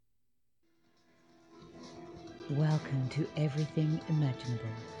Welcome to Everything Imaginable,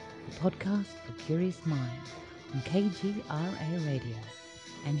 the podcast for curious minds on KGRA Radio.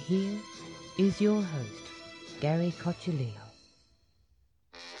 And here is your host, Gary Cochilillo.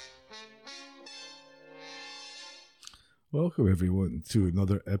 Welcome, everyone, to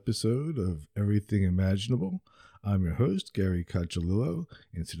another episode of Everything Imaginable. I'm your host, Gary Cochilillo,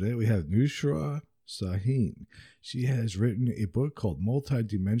 and today we have Nusra Sahin. She has written a book called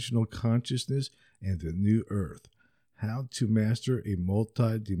Multidimensional Consciousness and the New Earth, How to Master a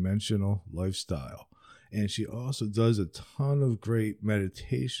Multidimensional Lifestyle. And she also does a ton of great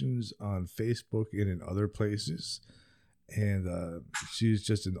meditations on Facebook and in other places. And she's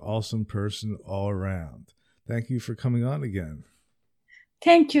just an awesome person all around. Thank you for coming on again.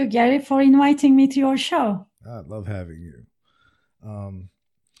 Thank you, Gary, for inviting me to your show. I love having you.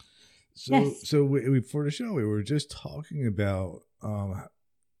 Yes. So before the show, we were just talking about,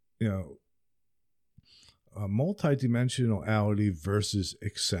 multidimensionality versus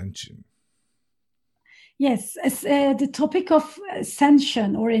ascension. Yes, the topic of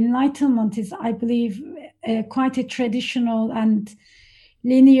ascension or enlightenment is, I believe, quite a traditional and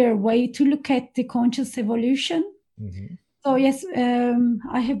linear way to look at the conscious evolution. Mm-hmm. So yes,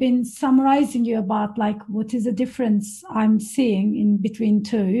 I have been summarizing you about what is the difference I'm seeing in between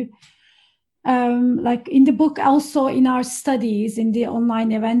two. Like in the book, also in our studies, in the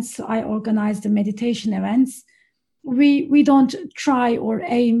online events, I organize the meditation events. We don't try or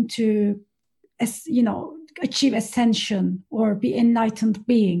aim to, achieve ascension or be enlightened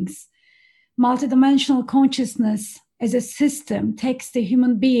beings. Multidimensional consciousness as a system takes the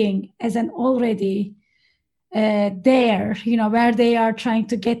human being as an already there, where they are trying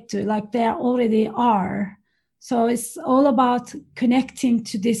to get to, like they already are. So it's all about connecting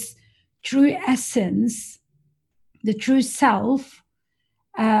to this true essence, the true self,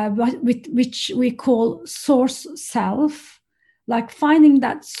 which we call source self, like finding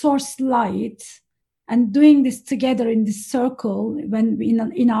that source light and doing this together in this circle when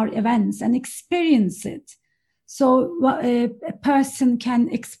in our events and experience it. So a person can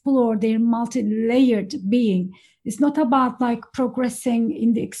explore their multi-layered being. It's not about progressing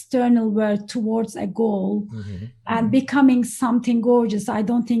in the external world towards a goal and becoming something gorgeous. I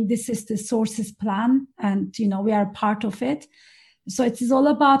don't think this is the source's plan, and we are part of it. So it is all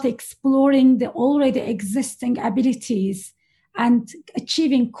about exploring the already existing abilities and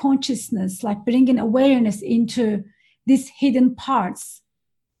achieving consciousness, like bringing awareness into these hidden parts.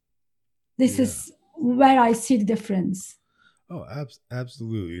 This is where I see the difference. Oh,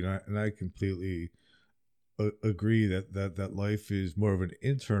 absolutely. And I completely agree that life is more of an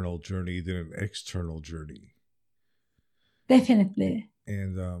internal journey than an external journey. Definitely.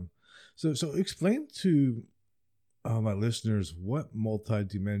 And so explain to my listeners what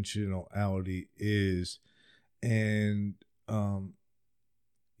multidimensionality is. And, one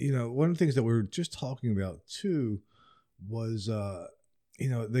of the things that we were just talking about too was,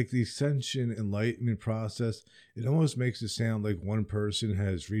 like the ascension enlightenment process. It almost makes it sound like one person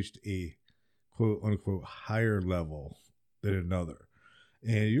has reached a quote unquote higher level than another.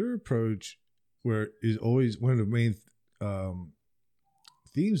 And your approach, where is always one of the main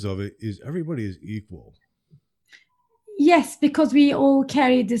themes of it, is everybody is equal. Yes, because we all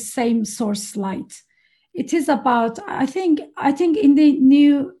carry the same source light. It is about, I think in the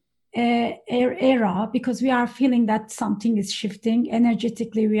new era, because we are feeling that something is shifting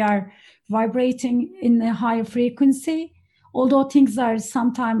energetically, we are vibrating in a higher frequency, although things are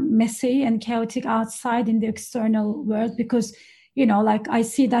sometimes messy and chaotic outside in the external world, because I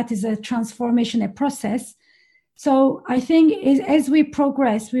see that as a transformation, a process. So I think as we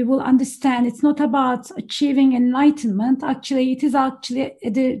progress, we will understand it's not about achieving enlightenment. Actually,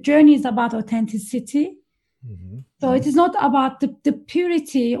 the journey is about authenticity. Mm-hmm. So it is not about the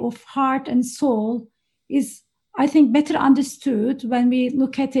purity of heart and soul is, I think, better understood when we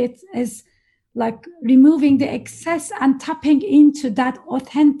look at it as like removing the excess and tapping into that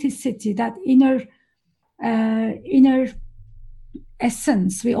authenticity, that inner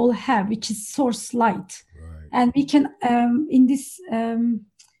essence we all have, which is source light. Right. And we can, in this,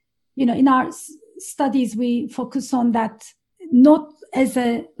 in our studies, we focus on that not as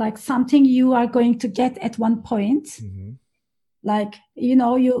something you are going to get at one point. Mm-hmm.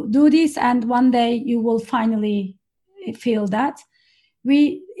 You do this and one day you will finally feel that.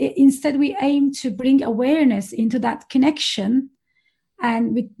 Instead we aim to bring awareness into that connection,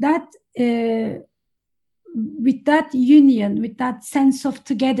 and with that union, with that sense of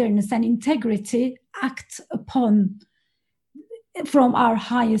togetherness and integrity, act upon from our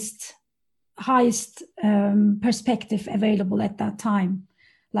highest perspective available at that time,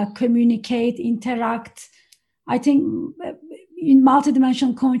 like communicate, interact, I think in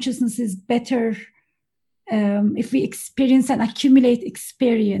multidimensional consciousness is better if we experience and accumulate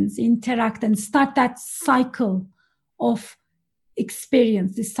experience, interact, and start that cycle of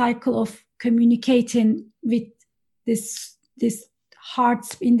experience, this cycle of communicating with this heart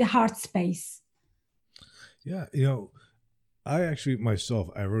in the heart space. Yeah, you know, I actually myself,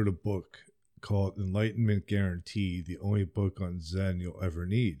 I wrote a book called Enlightenment Guaranteed, the only book on Zen you'll ever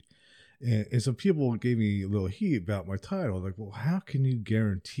need. And some people gave me a little heat about my title. Like, well, how can you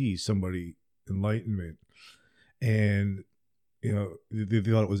guarantee somebody enlightenment? And, you know, they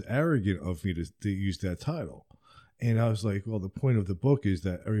thought it was arrogant of me to use that title. And I was like, well, the point of the book is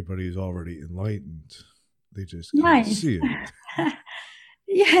that everybody is already enlightened. They just can't see it.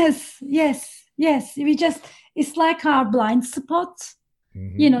 Yes. It's like our blind spot.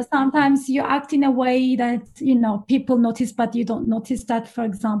 You know, sometimes you act in a way that, you know, people notice, but you don't notice that. For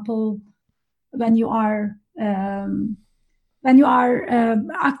example, when you are acting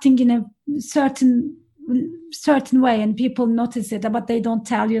in a certain way and people notice it, but they don't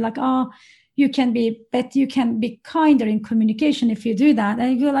tell you, like, oh, you can be kinder in communication if you do that.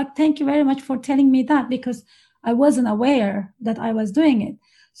 And you're like, thank you very much for telling me that, because I wasn't aware that I was doing it.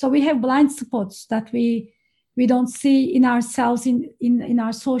 So we have blind spots that we don't see in ourselves in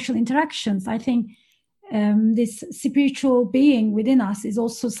our social interactions. I think this spiritual being within us is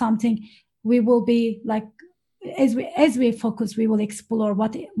also something we will be like, as we focus, we will explore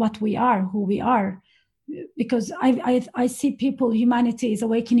what we are, who we are, because I see people, humanity is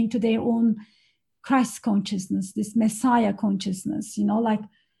awakening to their own Christ consciousness, this Messiah consciousness, you know, like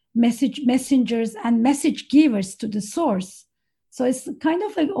messengers and message givers to the source. So it's kind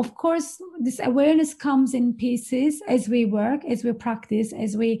of like, of course, this awareness comes in pieces as we work, as we practice,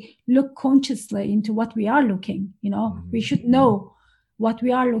 as we look consciously into what we are looking, you know, we should know what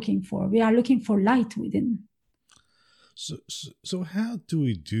we are looking for. We are looking for light within. So how do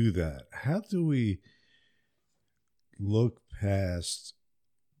we do that? How do we look past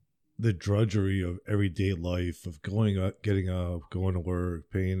the drudgery of everyday life, of going up, getting up, going to work,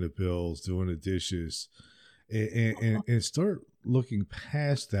 paying the bills, doing the dishes, and start looking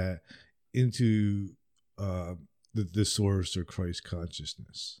past that into the source or Christ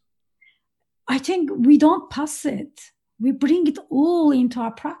consciousness? I think we don't pass it. We bring it all into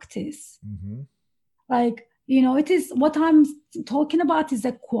our practice. Like, you know, it is what I'm talking about is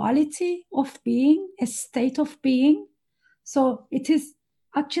a quality of being, a state of being. So it is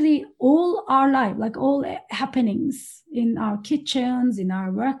actually all our life, like all happenings in our kitchens, in our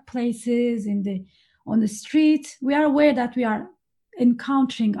workplaces, on the street. We are aware that we are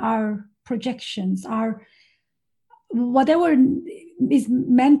encountering our projections, our whatever is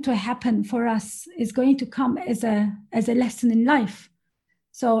meant to happen for us is going to come as a lesson in life.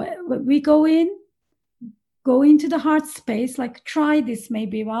 So we go into the heart space, like try this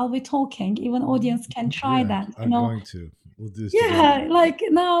maybe while we're talking, even audience can try that. I'm going to. We'll do this together. Like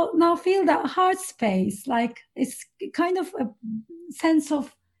now feel that heart space, like it's kind of a sense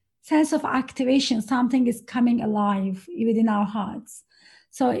of activation. Something is coming alive within our hearts.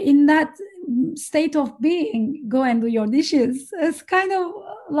 So in that state of being, go and do your dishes. It's kind of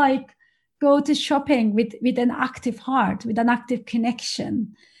like go to shopping with an active heart, with an active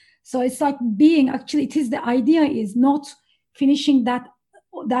connection. So it's like being, actually, it is, the idea is not finishing that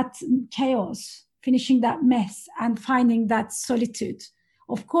chaos, finishing that mess and finding that solitude.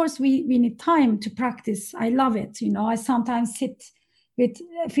 Of course, we need time to practice. I love it. You know, I sometimes sit with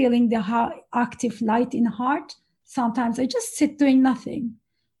feeling the active light in heart. Sometimes I just sit doing nothing,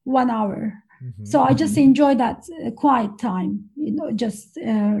 1 hour. So I just enjoy that quiet time, you know, just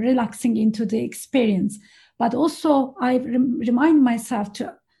relaxing into the experience. But also I remind myself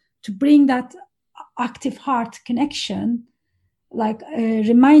to bring that active heart connection, like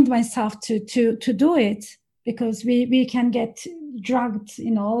remind myself to do it, because we can get drugged,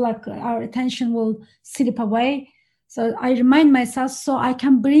 you know, like our attention will slip away. So I remind myself so I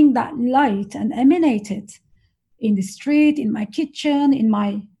can bring that light and emanate it in the street, in my kitchen, in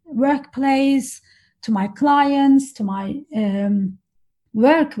my workplace, to my clients, to my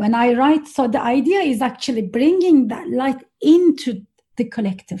work when I write. So the idea is actually bringing that light into the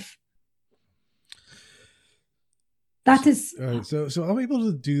collective. That is so I'm able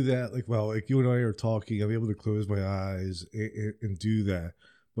to do that. Like you and I are talking, I'm able to close my eyes and do that.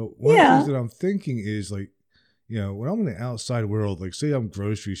 But one of the things that I'm thinking is, like, you know, when I'm in the outside world, like say I'm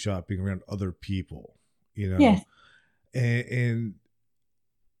grocery shopping around other people, you know, and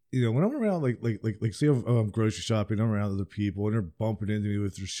when I'm around, like, say I'm grocery shopping, I'm around other people, and they're bumping into me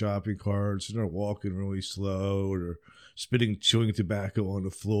with their shopping carts, and they're walking really slow, or they're chewing tobacco on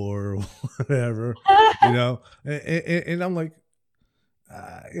the floor, or whatever, and I'm like,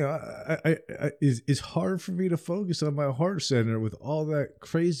 it's hard for me to focus on my heart center with all that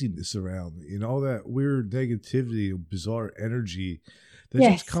craziness around me and all that weird negativity and bizarre energy that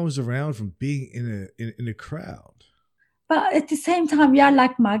just comes around from being in a crowd. But at the same time, we are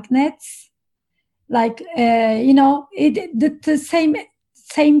like magnets. Like the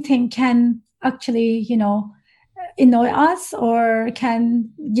same thing can actually annoy us or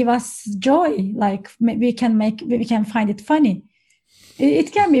can give us joy. Like we can find it funny.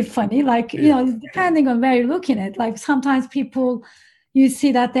 It can be funny, like, depending on where you're looking at. Like sometimes people, you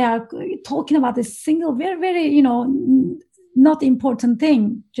see that they are talking about a single, very, very, not important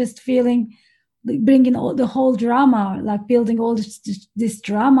thing, just bringing all the whole drama, like building all this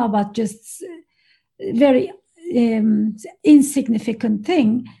drama, but just very insignificant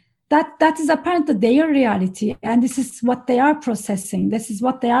thing. That is apparently their reality. And this is what they are processing. This is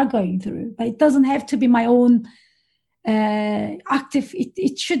what they are going through. But it doesn't have to be my own active.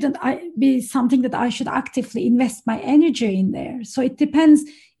 It shouldn't be something that I should actively invest my energy in there. So it depends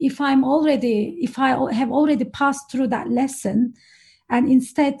if I have already passed through that lesson, and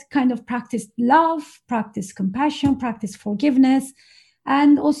instead kind of practice love, practice compassion, practice forgiveness,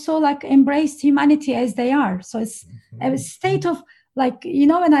 and also like embrace humanity as they are. So it's a state of, like,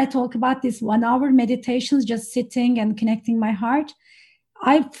 when I talk about this 1 hour meditations, just sitting and connecting my heart,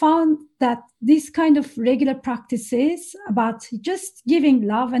 I found that these kind of regular practices about just giving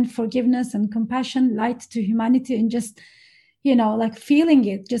love and forgiveness and compassion, light to humanity, and just, like feeling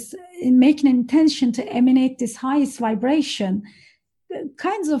it, just making an intention to emanate this highest vibration,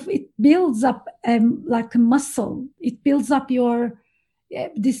 it builds up like a muscle. It builds up your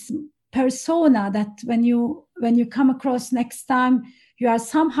this persona that when you come across next time, you are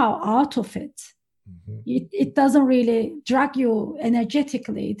somehow out of it. It doesn't really drag you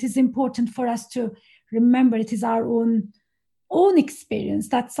energetically. It is important for us to remember it is our own experience.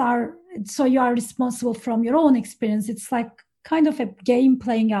 So you are responsible from your own experience. It's like kind of a game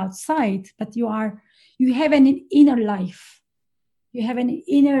playing outside, but you have an inner life. You have an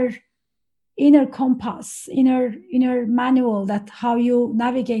inner compass, inner manual, that how you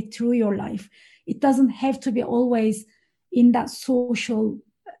navigate through your life. It doesn't have to be always in that social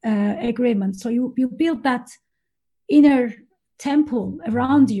agreement. So you build that inner temple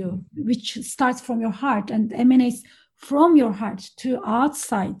around you, which starts from your heart and emanates from your heart to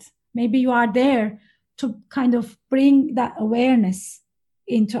outside. Maybe you are there to kind of bring that awareness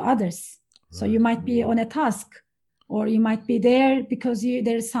into others. Right. So you might be on a task, or you might be there because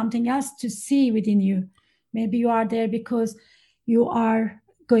there's something else to see within you. Maybe you are there because you are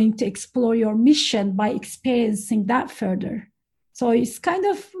going to explore your mission by experiencing that further. So it's kind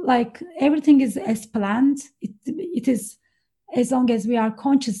of like everything is as planned. It is, as long as we are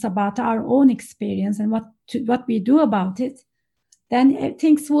conscious about our own experience and what we do about it, then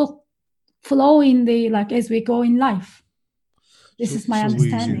things will flow as we go in life. This is my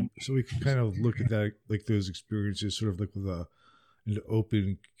understanding. So we can kind of look at that, like those experiences, sort of like with an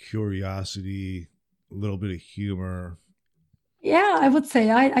open curiosity, a little bit of humor. Yeah, I would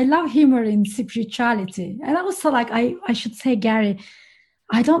say I love humor in spirituality. And also, like, I should say, Gary,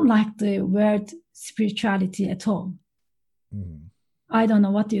 I don't like the word spirituality at all. I don't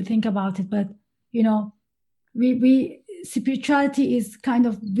know what do you think about it, but we spirituality is kind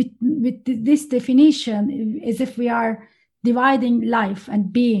of with this definition, as if we are dividing life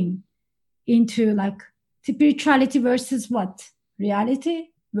and being into like spirituality versus what? Reality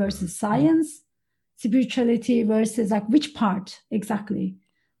versus science. Spirituality versus like which part exactly?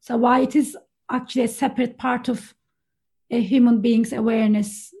 So why it is actually a separate part of a human being's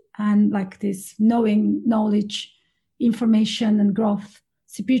awareness and like this knowledge, information and growth.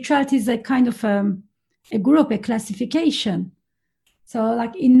 Spirituality is a kind of a group, a classification. So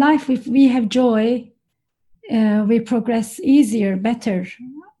like in life, if we have joy, we progress easier, better.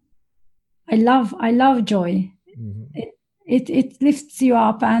 I love joy. It lifts you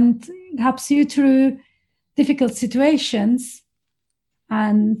up and helps you through difficult situations.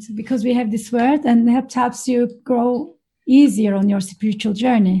 And because we have this word, and it helps you grow easier on your spiritual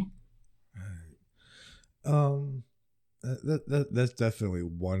journey. That's definitely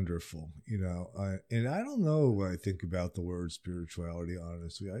wonderful, and I don't know what I think about the word spirituality,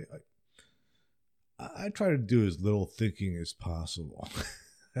 honestly. I try to do as little thinking as possible.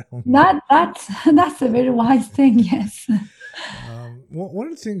 That's a very wise thing, yes. One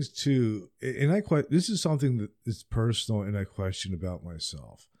of the things too, and this is something that is personal, and I question about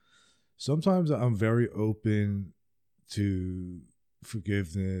myself. sometimes I'm very open to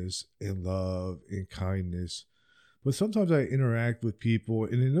forgiveness and love and kindness, but sometimes I interact with people,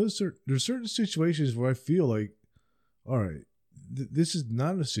 and in there's certain situations where I feel like, all right, this is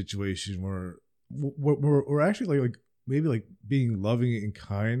not a situation where we're actually like maybe like being loving and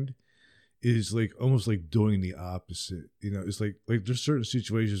kind is like almost like doing the opposite. You know, it's like there's certain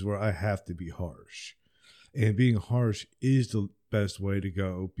situations where I have to be harsh, and being harsh is the best way to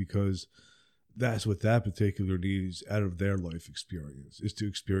go, because that's what that particular needs out of their life experience, is to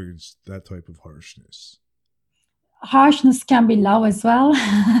experience that type of harshness. Harshness can be love as well.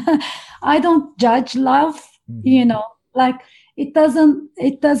 I don't judge love, like it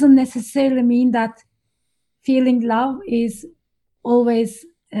doesn't necessarily mean that feeling love is always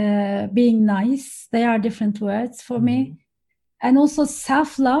being nice. They are different words for me. And also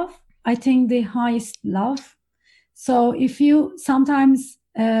self-love, I think the highest love. So if you sometimes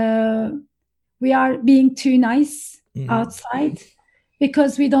we are being too nice outside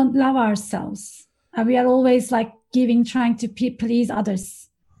because we don't love ourselves. And we are always like trying to please others.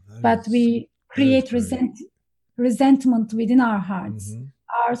 But we create resentment within our hearts.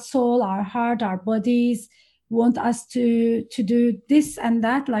 Our soul, our heart, our bodies want us to do this and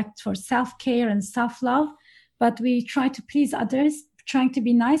that, like for self-care and self-love. But we try to please others, trying to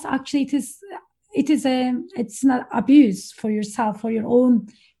be nice. Actually, it's not abuse for yourself, for your own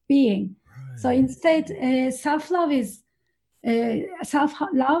being. Right. So instead, self-love is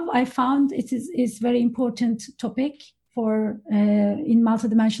self-love. I found it is very important topic for in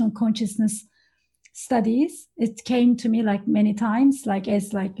multidimensional consciousness studies. It came to me like many times, like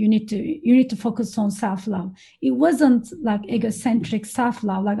as like you need to focus on self-love. It wasn't like egocentric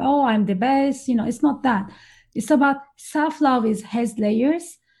self-love, like, oh, I'm the best. It's not that. It's about self-love has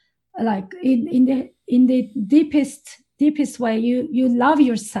layers. Like in the deepest way, you love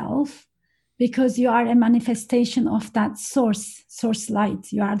yourself because you are a manifestation of that source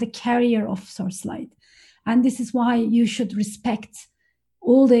light. You are the carrier of source light. And this is why you should respect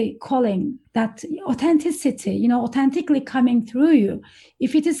all the calling, that authenticity, authentically coming through you.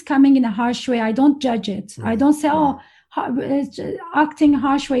 If it is coming in a harsh way, I don't judge it. Right. I don't say, acting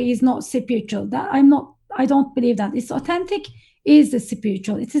harsh way is not spiritual. I don't believe that. It's authentic, is the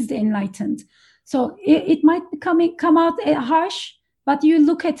spiritual. It is the enlightened. So it might come out harsh, but you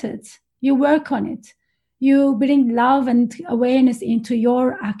look at it, you work on it, you bring love and awareness into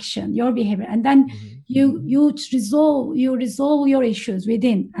your action, your behavior, and then you resolve your issues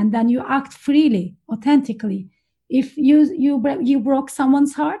within, and then you act freely, authentically. If you broke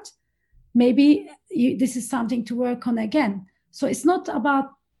someone's heart, maybe this is something to work on again. So it's not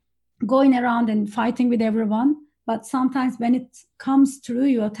about going around and fighting with everyone, but sometimes when it comes through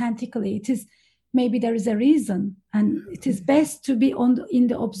you authentically, it is maybe there is a reason, and it is best to be in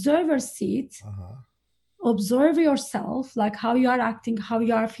the observer seat. Observe yourself, like how you are acting, how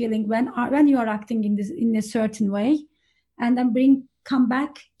you are feeling when you are acting in a certain way, and then come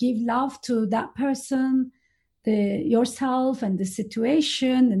back, give love to that person, yourself and the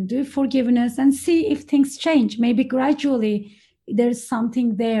situation, and do forgiveness and see if things change. Maybe gradually there's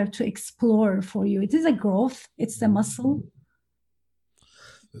something there to explore for you. It is a growth. It's a muscle.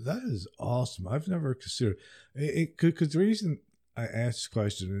 That is awesome. I've never considered it, because the reason I asked this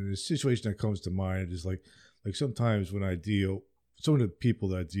question, and the situation that comes to mind is like sometimes when some of the people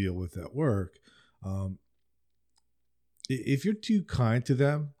that I deal with at work, if you're too kind to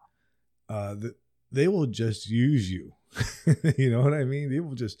them, they will just use you. You know what I mean? They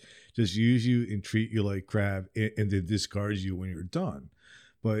will just use you and treat you like crap, and then discard you when you're done.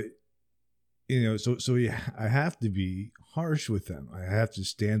 But so I have to be harsh with them. I have to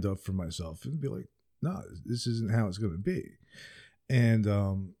stand up for myself and be like, no, this isn't how it's going to be. And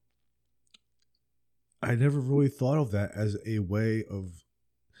I never really thought of that as a way of,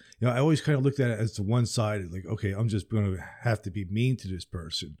 I always kind of looked at it as the one-sided, like, okay, I'm just going to have to be mean to this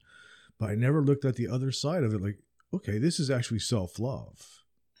person. But I never looked at the other side of it, like, okay, this is actually self-love.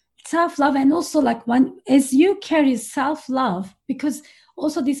 Self-love, and also like as you carry self-love, because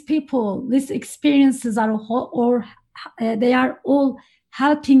also these experiences they are all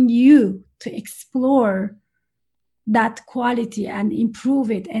helping you to explore that quality and improve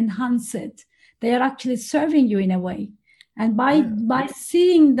it, enhance it. They are actually serving you in a way. And by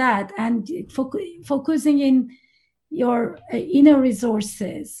seeing that and focusing in your inner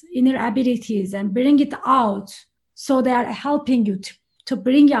resources, inner abilities, and bring it out, so they are helping you to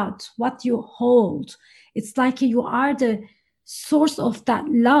bring out what you hold. It's like you are the source of that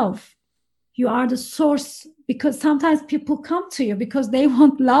love. You are the source, because sometimes people come to you because they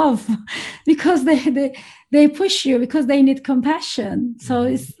want love, because they push you, because they need compassion. So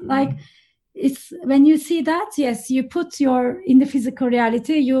it's like it's when you see that, yes, you put in the physical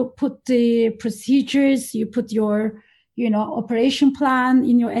reality, you put the procedures, you put your, operation plan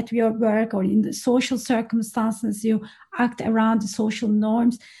at your work or in the social circumstances, you act around the social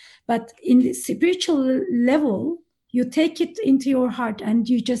norms. But in the spiritual level, you take it into your heart and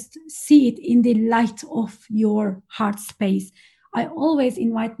you just see it in the light of your heart space. I always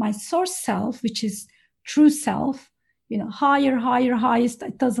invite my source self, which is true self, higher, highest.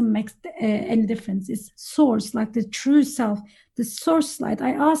 It doesn't make any difference. It's source, like the true self, the source light.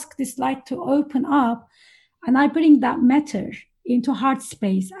 I ask this light to open up, and I bring that matter into heart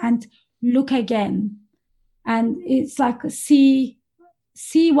space and look again. And it's like see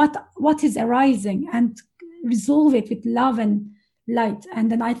what is arising and resolve it with love and light.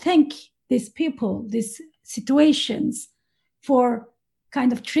 And then I thank these people, these situations, for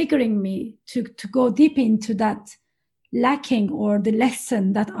kind of triggering me to go deep into that lacking or the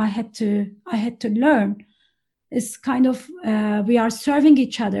lesson that I had to learn. It's kind of we are serving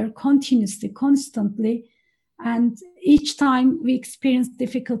each other continuously, constantly, and each time we experience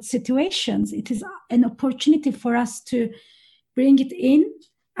difficult situations, it is an opportunity for us to bring it in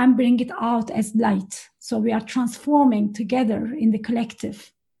and bring it out as light. So we are transforming together in the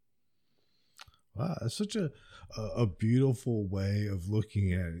collective. Wow, that's such a beautiful way of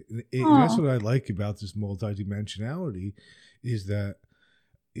looking at it. That's what I like about this multidimensionality, is that,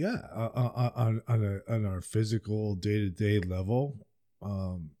 on our physical day-to-day level,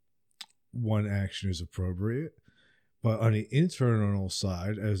 one action is appropriate, but on the internal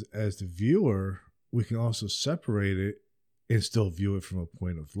side, as the viewer, we can also separate it and still view it from a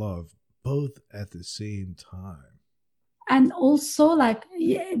point of love, both at the same time. And also, like,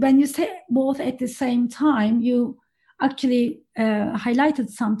 when you say both at the same time, you actually highlighted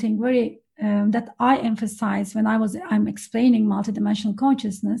something very that I emphasized when I'm explaining multidimensional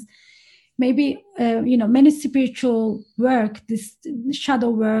consciousness. Maybe many spiritual work, this shadow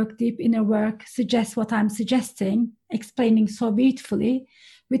work, deep inner work, suggests what I'm suggesting, explaining so beautifully.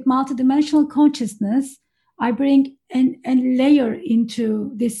 With multidimensional consciousness, I bring a layer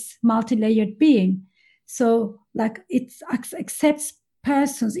into this multi-layered being. So, like, it accepts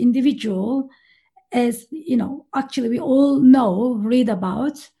persons, individual, as, actually we all know, read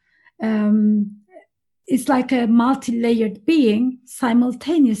about. It's like a multi-layered being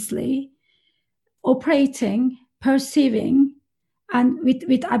simultaneously operating, perceiving, and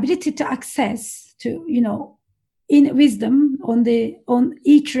with ability to access to, in wisdom on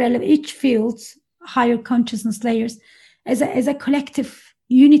each field's higher consciousness layers, as a collective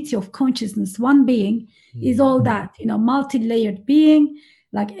unity of consciousness. One being is all that, multi-layered being,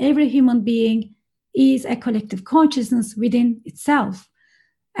 like every human being is a collective consciousness within itself.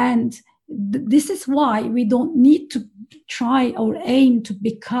 And this is why we don't need to try or aim to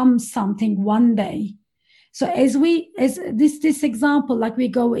become something one day. So as this example, like, we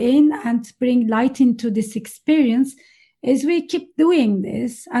go in and bring light into this experience, as we keep doing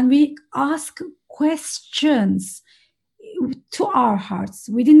this and we ask questions to our hearts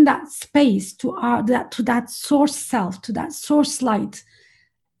within that space, to that source self, to that source light.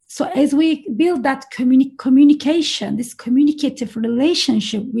 So as we build that communication, this communicative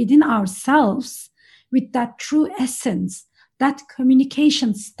relationship within ourselves with that true essence, that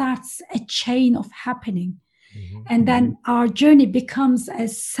communication starts a chain of happening. Mm-hmm. And then our journey becomes a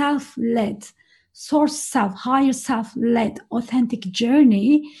self-led, source self, higher self-led, authentic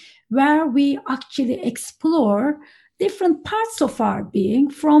journey, where we actually explore different parts of our being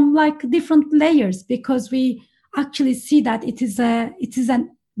from, like, different layers, because we actually see that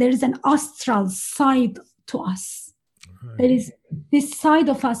there is an astral side to us. Right. There is this side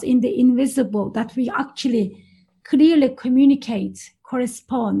of us in the invisible that we actually clearly communicate,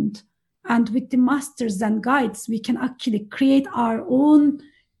 correspond, and with the masters and guides, we can actually create our own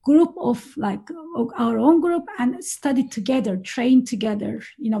group and study together, train together,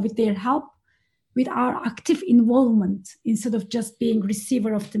 with their help, with our active involvement, instead of just being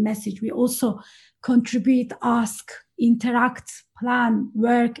receiver of the message. We also contribute, ask, interact, plan,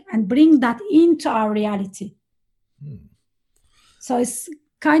 work, and bring that into our reality. So it's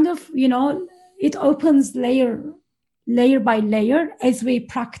kind of, it opens layer by layer as we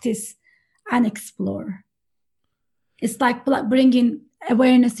practice and explore. It's like bringing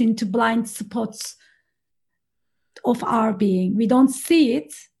awareness into blind spots of our being. We don't see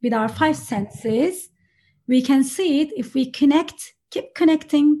it with our five senses. We can see it if we connect, keep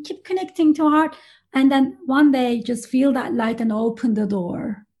connecting to our heart, and then one day just feel that light and open the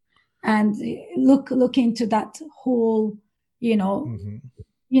door and look into that whole,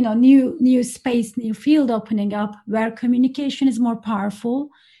 new space, new field opening up, where communication is more powerful,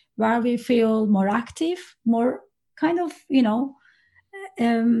 where we feel more active, more kind of,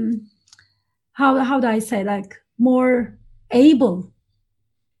 how do I say, like more able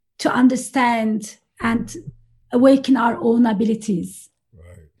to understand and awaken our own abilities.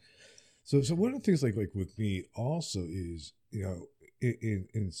 Right. So one of the things like with me also is,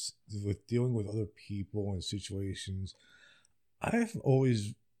 in with dealing with other people and situations, I've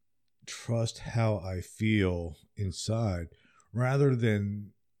always trust how I feel inside rather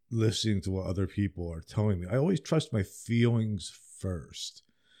than listening to what other people are telling me. I always trust my feelings first.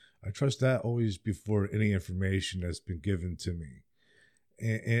 I trust that always before any information that's been given to me.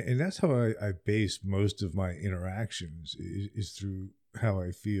 And that's how I base most of my interactions is through how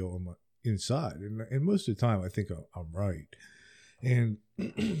I feel inside. And most of the time, I think I'm right. And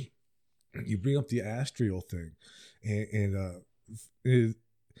you bring up the astral thing, and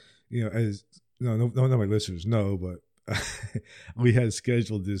as none of my listeners know, but we had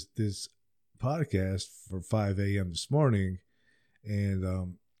scheduled this podcast for 5 a.m. this morning,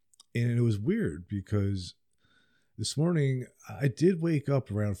 and it was weird because this morning I did wake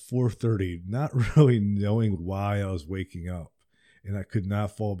up around 4:30, not really knowing why I was waking up, and I could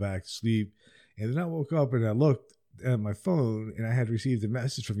not fall back to sleep. And then I woke up and I looked at my phone, and I had received a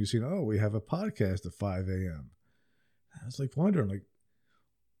message from you saying, "Oh, we have a podcast at 5 a.m." I was like wondering,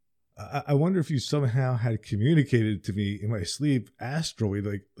 I wonder if you somehow had communicated to me in my sleep astrally,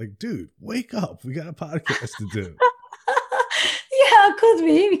 like, dude, wake up, we got a podcast to do. Yeah, could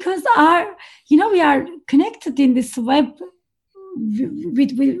be, because we are connected in this web,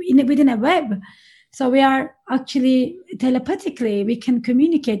 within a web. So we are actually telepathically, we can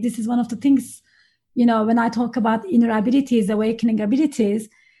communicate. This is one of the things, when I talk about inner abilities, awakening abilities.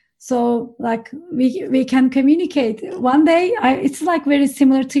 So like we can communicate. One day, it's like very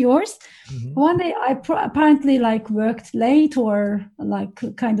similar to yours. Mm-hmm. One day I apparently like worked late, or like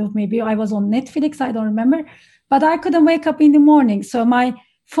kind of, maybe I was on Netflix, I don't remember, but I couldn't wake up in the morning. So my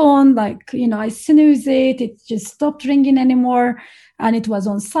phone, I snooze it just stopped ringing anymore, and it was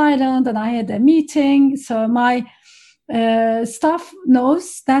on silent, and I had a meeting. So my staff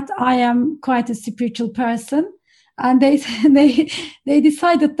knows that I am quite a spiritual person. And they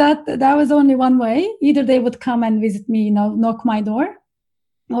decided that there was only one way. Either they would come and visit me, knock my door,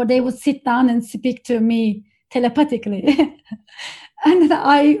 or they would sit down and speak to me telepathically. And then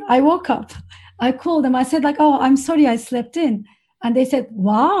I woke up. I called them. I said, "Oh, I'm sorry, I slept in." And they said,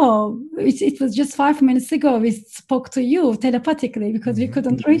 "Wow, it was just 5 minutes ago. We spoke to you telepathically because we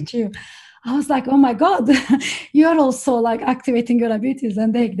couldn't reach you." I was like, "Oh my God, you're also like activating your abilities."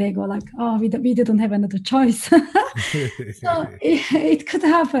 And they go like, "Oh, we didn't have another choice." So it could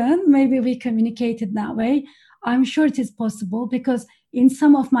happen. Maybe we communicated that way. I'm sure it is possible, because in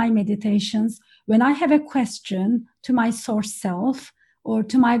some of my meditations, when I have a question to my source self or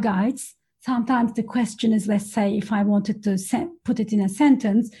to my guides, sometimes the question is, let's say, if I wanted to put it in a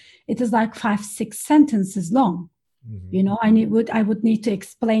sentence, it is like 5-6 sentences long. Mm-hmm. I would need to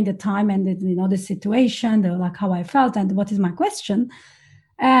explain the time and the situation, like how I felt and what is my question.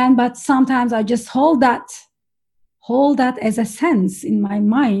 But sometimes I just hold that as a sense in my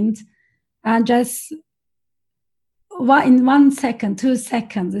mind, and just in 1 second, 2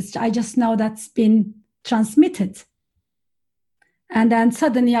 seconds, I just know that's been transmitted. And then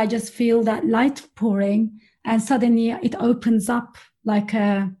suddenly I just feel that light pouring, and suddenly it opens up like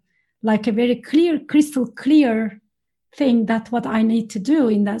a very clear, crystal clear thing, that what I need to do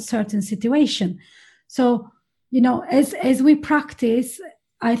in that certain situation. So, as we practice,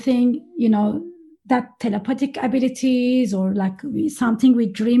 I think, that telepathic abilities, or like something we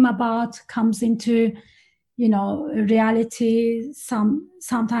dream about, comes into, reality.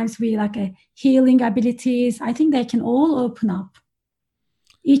 Sometimes we like healing abilities. I think they can all open up.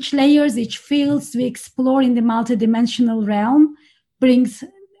 Each layers, each fields we explore in the multidimensional realm brings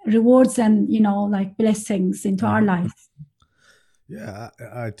rewards and, like blessings into our life. Yeah,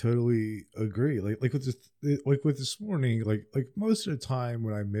 I totally agree. Like with this morning, like most of the time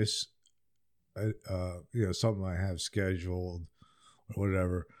when I miss, something I have scheduled or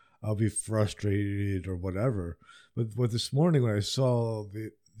whatever, I'll be frustrated or whatever. But this morning when I saw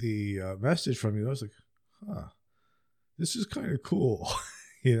the message from you, I was like, huh, this is kind of cool.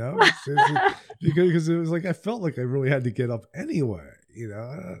 Because it was like I felt like I really had to get up anyway, and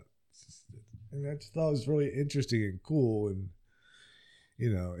I just thought it was really interesting and cool, and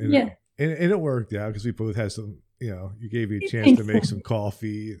and it worked out because we both had some, you gave me a chance to make some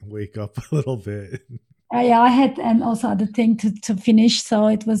coffee and wake up a little bit. Yeah, I had, and also other thing to finish, so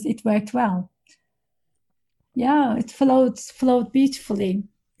it worked well. Yeah, it flowed beautifully.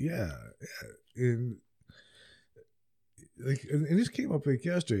 Yeah, and like, and this came up like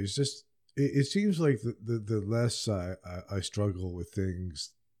yesterday. It's just it seems like the less I struggle with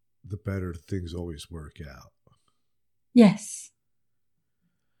things, the better things always work out. Yes.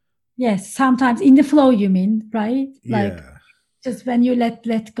 Yes. Sometimes in the flow, you mean, right? Like Yeah. just when you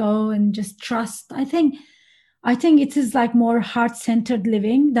let go and just trust. I think it is like more heart-centered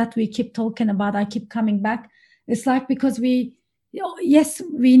living that we keep talking about. I keep coming back. It's like because yes,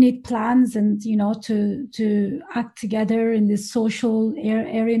 we need plans and to act together in this social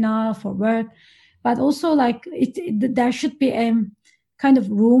arena for work, but also like there should be a kind of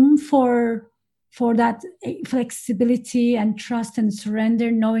room for that flexibility and trust and surrender,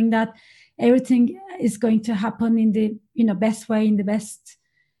 knowing that everything is going to happen in the best way, in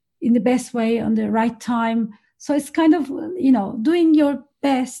the best way, on the right time. So it's kind of doing your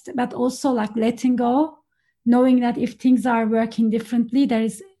best, but also like letting go, knowing that if things are working differently, there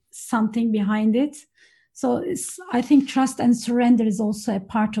is something behind it. So I think trust and surrender is also a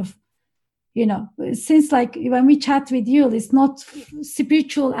part of, since like when we chat with you, it's not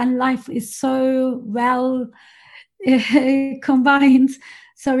spiritual and life is so well combined.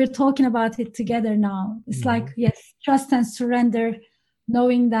 So we're talking about it together now. It's like, yes, trust and surrender,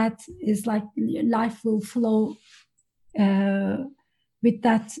 knowing that is like life will flow with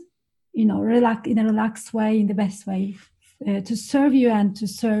that, in a relaxed way, in the best way, to serve you and to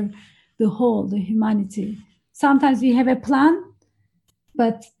serve the humanity. Sometimes we have a plan,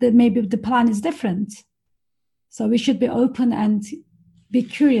 but maybe the plan is different. So we should be open and be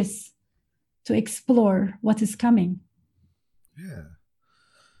curious to explore what is coming. Yeah.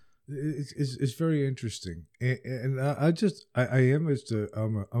 It's very interesting, and I'm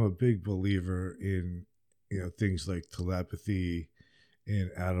a big believer in things like telepathy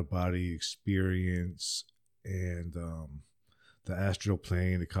and out of body experience and the astral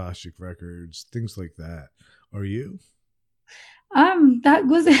plane, Akashic records, things like that. Are you?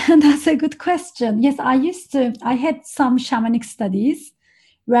 That's a good question. Yes, I had some shamanic studies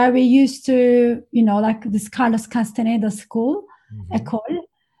where we used to, like this Carlos Castaneda school, Ecole.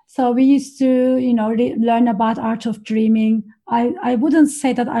 So we used to, learn about art of dreaming. I wouldn't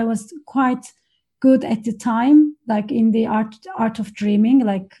say that I was quite good at the time, like in the art of dreaming,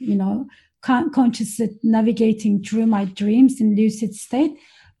 like, consciously navigating through my dreams in lucid state.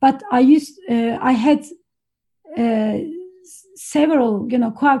 But I had several,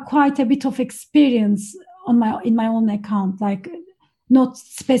 quite a bit of experience in my own account, like not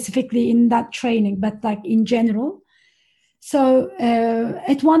specifically in that training, but like in general. So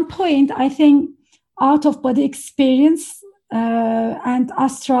at one point, I think out of body experience and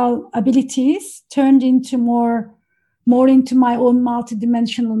astral abilities turned into more into my own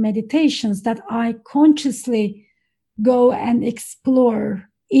multidimensional meditations that I consciously go and explore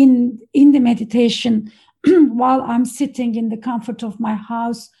in the meditation while I'm sitting in the comfort of my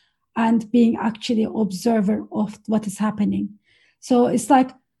house and being actually observer of what is happening. So it's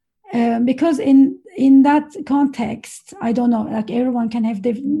like, because in that context, I don't know, like everyone can have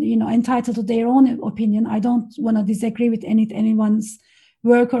entitled to their own opinion. I don't want to disagree with anyone's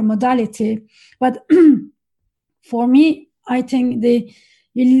work or modality, but for me, I think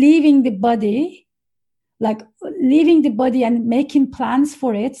leaving the body and making plans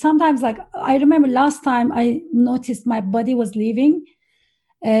for it. Sometimes, like I remember last time I noticed my body was leaving,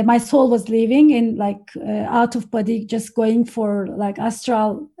 my soul was leaving in out of body, just going for like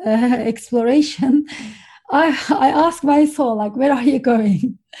astral exploration. I asked my soul, like, where are you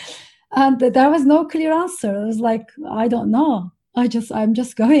going? And there was no clear answer. I was like, I don't know. I'm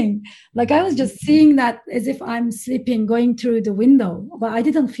just going. Like I was just seeing that as if I'm sleeping, going through the window, but I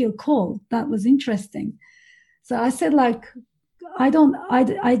didn't feel cold. That was interesting. So I said, like, I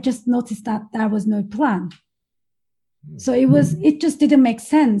just noticed that there was no plan. So it just didn't make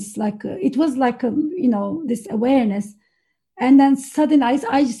sense. Like it was like, this awareness. And then suddenly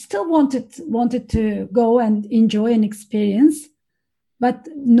I still wanted to go and enjoy and experience. But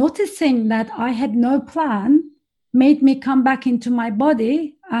noticing that I had no plan made me come back into my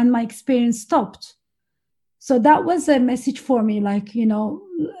body and my experience stopped. So that was a message for me, like,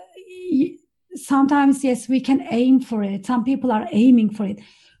 sometimes, yes, we can aim for it. Some people are aiming for it.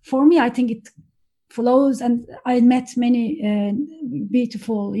 For me, I think it flows. And I met many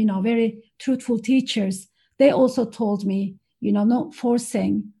beautiful, very truthful teachers. They also told me, not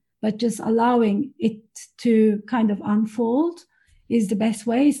forcing, but just allowing it to kind of unfold is the best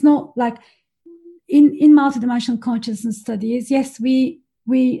way. It's not like in multidimensional consciousness studies, yes, we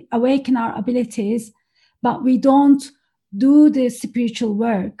awaken our abilities, but we don't do the spiritual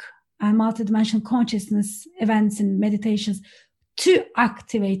work and multidimensional consciousness events and meditations to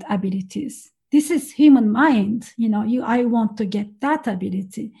activate abilities. This is human mind. I want to get that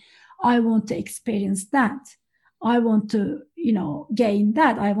ability. I want to experience that. I want to, gain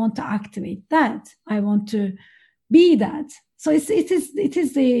that. I want to activate that. I want to be that. So it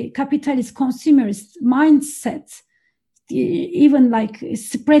is the capitalist consumerist mindset, even like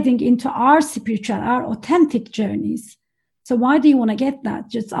spreading into our spiritual, our authentic journeys. So why do you want to get that?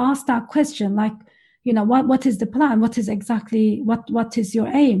 Just ask that question, like, what is the plan? What is exactly, what is your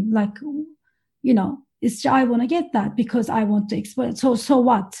aim? Like, I want to get that because I want to explore it. So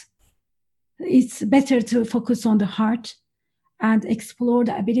what? It's better to focus on the heart and explore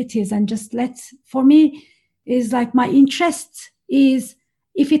the abilities and just for me, is like my interest is,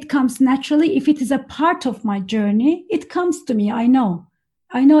 if it comes naturally, if it is a part of my journey, it comes to me. I know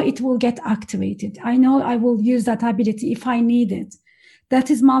it will get activated. I know I will use that ability if I need it.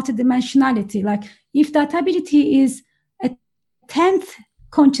 That is multidimensionality. Like if that ability is a 10th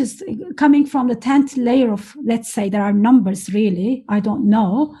conscious, coming from the 10th layer of, let's say there are numbers really, I don't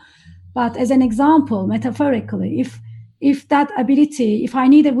know. But as an example, metaphorically, if that ability, if I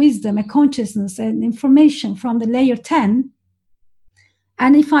need a wisdom, a consciousness, and information from the layer 10,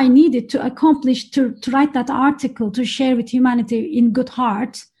 and if I needed to accomplish, to write that article, to share with humanity in good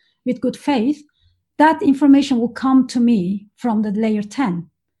heart, with good faith, that information will come to me from the layer 10.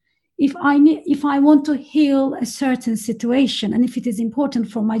 If I want to heal a certain situation, and if it is important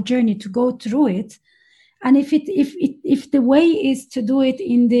for my journey to go through it, and if the way is to do it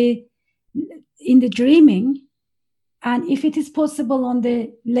in the dreaming, and if it is possible on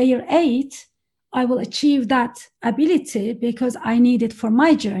the layer 8, I will achieve that ability because I need it for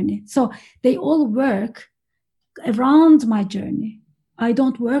my journey. So they all work around my journey. I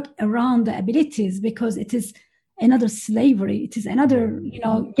don't work around the abilities because it is another slavery. It is another,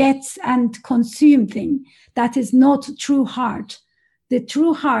 get and consume thing. That is not true heart. The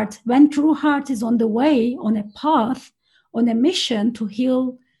true heart, when true heart is on the way, on a path, on a mission to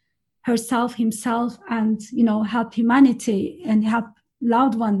heal herself, himself, and, help humanity and help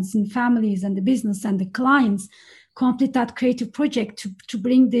loved ones and families and the business and the clients complete that creative project to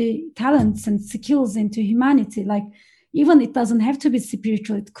bring the talents and skills into humanity. Like, even it doesn't have to be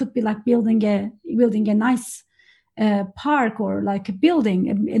spiritual. It could be like building a nice park, or like a building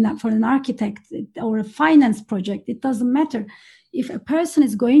for an architect, or a finance project. It doesn't matter. If a person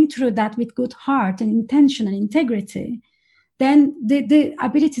is going through that with good heart and intention and integrity, then the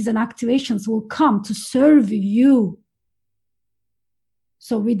abilities and activations will come to serve you.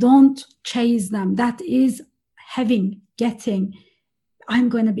 So we don't chase them. That is getting, I'm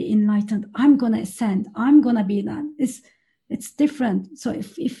going to be enlightened. I'm going to ascend. I'm going to be that. It's different. So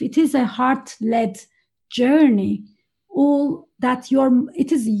if it is a heart-led journey, all that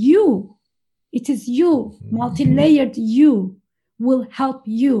it is you, multi-layered you will help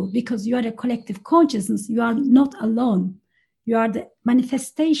you, because you are a collective consciousness. You are not alone. You are the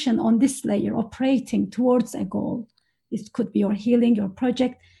manifestation on this layer operating towards a goal. It could be your healing, your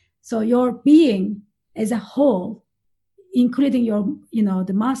project. So your being as a whole, including your,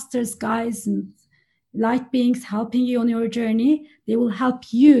 the masters, guides, and light beings helping you on your journey, they will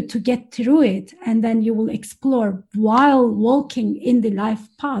help you to get through it. And then you will explore while walking in the life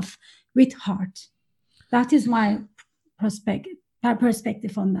path with heart. That is my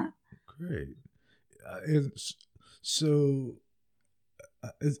perspective on that. Great. So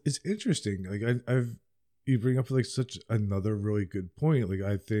it's interesting. Like you bring up like such another really good point. Like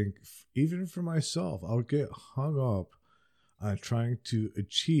I think even for myself, I'll get hung up on trying to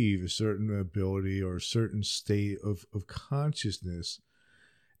achieve a certain ability or a certain state of consciousness.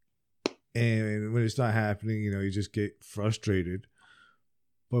 And when it's not happening, you just get frustrated.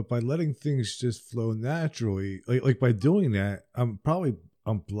 But by letting things just flow naturally, like by doing that, I'm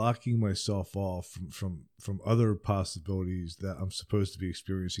blocking myself off from other possibilities that I'm supposed to be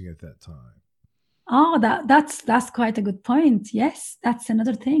experiencing at that time. Oh, that's quite a good point. Yes, that's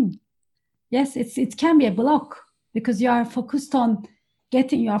another thing. Yes, it can be a block because you are focused on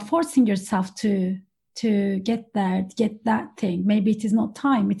you are forcing yourself to get there, get that thing. Maybe it is not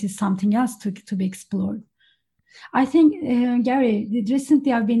time, it is something else to be explored. I think, Gary,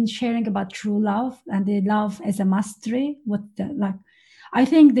 recently I've been sharing about true love and the love as a mastery. I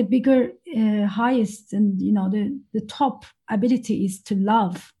think the bigger, highest, and the top ability is to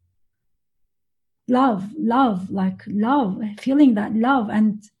love, feeling that love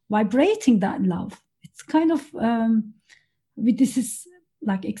and vibrating that love. It's kind of this is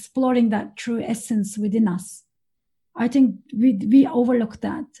like exploring that true essence within us. I think we overlook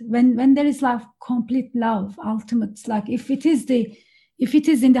that when there is like complete love, ultimate. Like if it is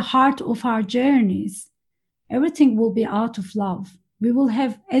in the heart of our journeys, everything will be out of love. we will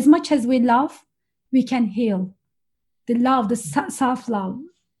have, as much as we love, we can heal. The love, the self-love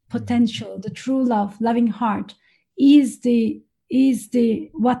potential, the true love, loving heart is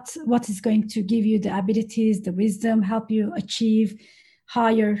what is going to give you the abilities, the wisdom, help you achieve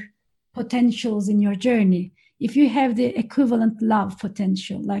higher potentials in your journey. If you have the equivalent love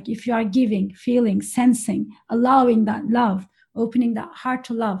potential, like if you are giving, feeling, sensing, allowing that love, opening that heart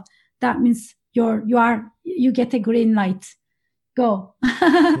to love, that means you get a green light. Go.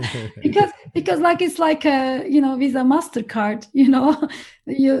 because like it's like a Visa MasterCard, you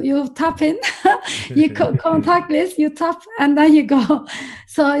tap in, you contactless, you tap, and then you go.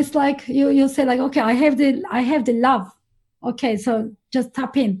 So it's like you say like, okay, I have the love. Okay, so just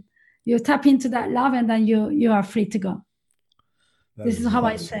tap in. You tap into that love, and then you are free to go. This is how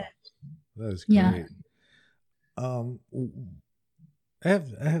I say it. That is great. Yeah. I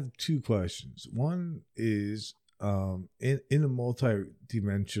have two questions. One is, in a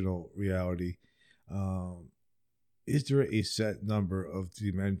multi-dimensional reality, is there a set number of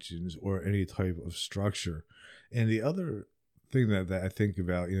dimensions or any type of structure? And the other thing that I think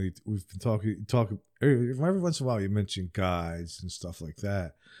about, we've been talking every once in a while, you mention guides and stuff like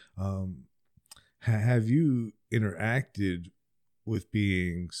that. Have you interacted with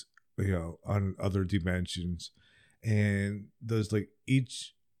beings, on other dimensions? And does like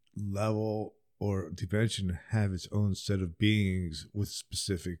each level or dimension have its own set of beings with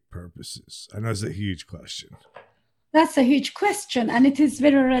specific purposes? I know it's a huge question. That's a huge question, and it is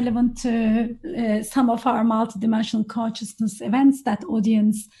very relevant to some of our multidimensional consciousness events that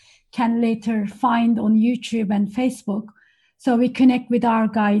audience can later find on YouTube and Facebook. So we connect with our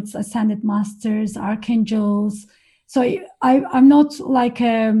guides, ascended masters, archangels. So I'm not like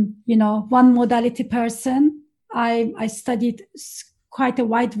one modality person. I studied quite a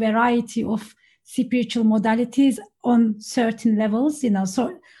wide variety of spiritual modalities on certain levels,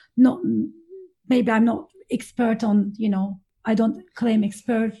 so maybe I'm not expert on, I don't claim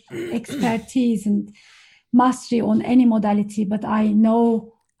expertise and mastery on any modality, but I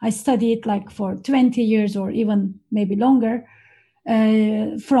know I studied like for 20 years or even maybe longer,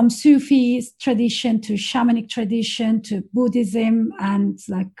 from Sufi tradition to shamanic tradition to Buddhism and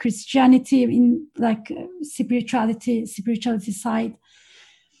like Christianity in like spirituality side.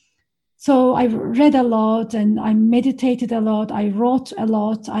 So I read a lot and I meditated a lot. I wrote a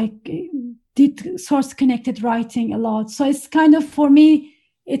lot. I did source connected writing a lot. So it's kind of, for me,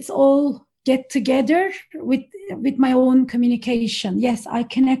 it's all get together with my own communication. Yes, I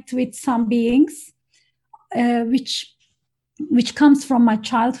connect with some beings, which comes from my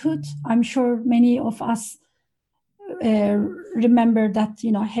childhood. I'm sure many of us remember that,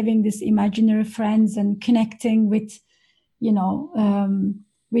 having these imaginary friends and connecting with,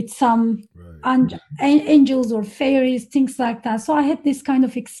 with some angels or fairies, things like that. So I had this kind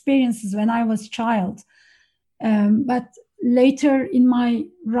of experiences when I was a child. But later in my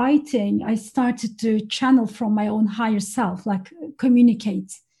writing, I started to channel from my own higher self, like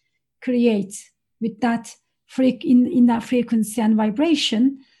communicate, create with that in that frequency and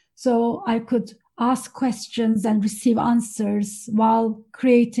vibration. So I could ask questions and receive answers while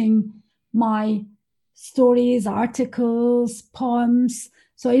creating my stories, articles, poems.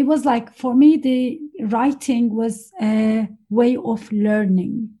 So it was like, for me, the writing was a way of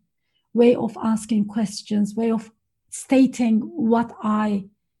learning, way of asking questions, way of stating what I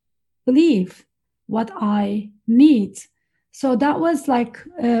believe, what I need. So that was like,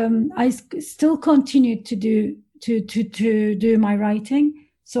 I still continued to do my writing.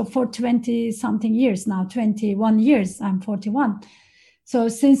 So for 20 something years now, 21 years, I'm 41. So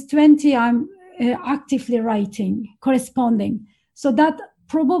since 20, I'm actively writing, corresponding. So that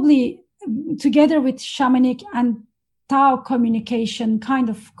probably, together with shamanic and Tao communication kind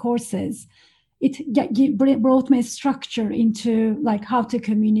of courses, it brought me structure into like how to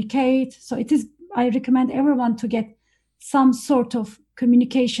communicate. So it is, I recommend everyone to get some sort of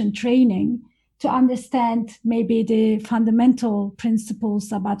communication training to understand maybe the fundamental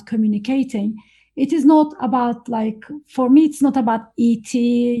principles about communicating. It is not about, like, for me, it's not about ET,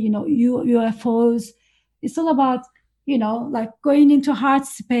 UFOs. It's all about, like going into heart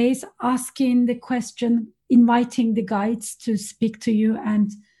space, asking the question, inviting the guides to speak to you,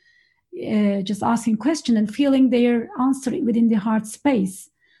 and just asking question and feeling their answer within the heart space.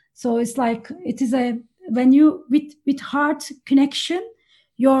 So it's like, it is when you, with heart connection,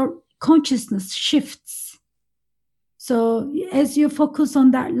 your consciousness shifts. So as you focus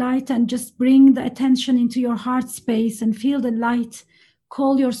on that light and just bring the attention into your heart space and feel the light,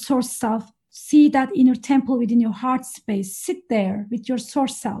 call your source self, see that inner temple within your heart space, sit there with your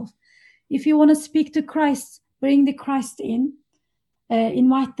source self. If you want to speak to Christ, bring the Christ in.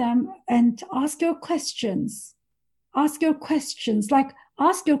 invite them and ask your questions. Ask your questions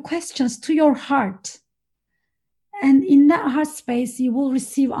to your heart. And in that heart space, you will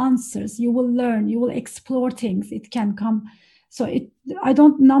receive answers. You will learn. You will explore things. It can come. So I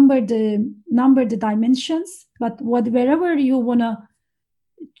don't number the dimensions, but wherever you wanna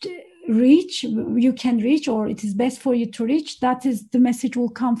reach, you can reach, or it is best for you to reach. That is, the message will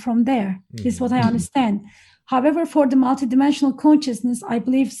come from there. Mm-hmm. This is what I understand. However, for the multidimensional consciousness, I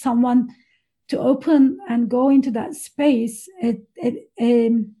believe someone to open and go into that space, it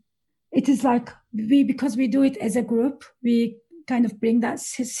is like because we do it as a group, we kind of bring that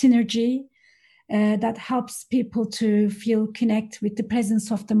synergy that helps people to feel connect with the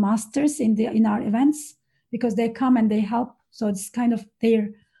presence of the masters in our events, because they come and they help. So it's kind of their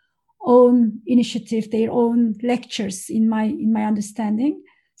own initiative, their own lectures in my understanding.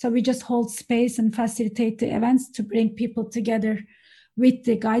 So we just hold space and facilitate the events to bring people together with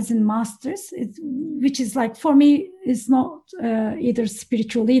the guides and masters, which is like, for me, is not either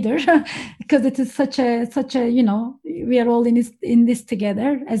spiritual either, because it is such a we are all in this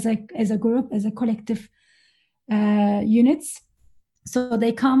together as a group, as a collective units. So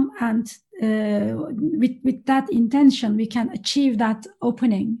they come and with that intention, we can achieve that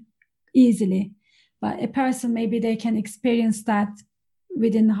opening easily. But a person, maybe they can experience that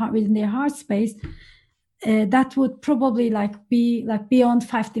within their heart space. That would probably be beyond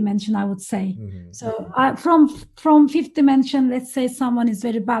 5th dimension, I would say. Mm-hmm. So from 5th dimension, let's say someone is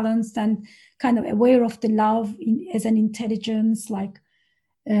very balanced and kind of aware of the love as an intelligence, like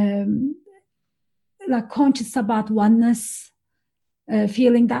conscious about oneness,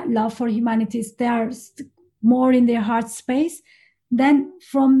 feeling that love for humanity. They are more in their heart space. Then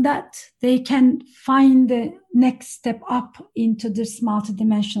from that, they can find the next step up into this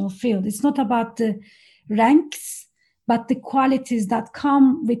multidimensional field. It's not about the ranks, but the qualities that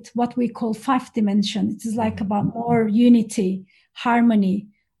come with what we call 5th dimension. It is like about more unity, harmony,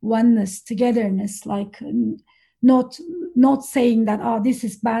 oneness, togetherness, like not saying that, oh, this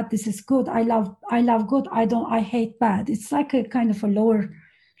is bad, this is good, I love good, I hate bad. It's like a kind of a lower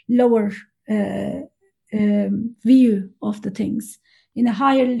view of the things. In a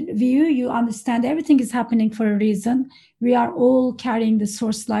higher view, you understand everything is happening for a reason. We are all carrying the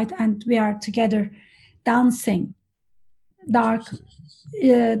source light, and we are together dancing. Dark,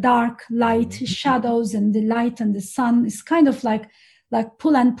 light, shadows, and the light and the sun is kind of like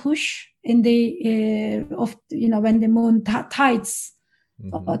pull and push in the when the moon tides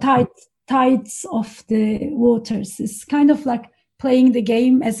of the waters. It's kind of like playing the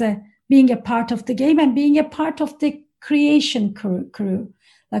game as being a part of the game and being a part of the creation crew,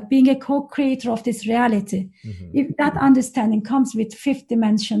 like being a co-creator of this reality. Mm-hmm. If that understanding comes with 5th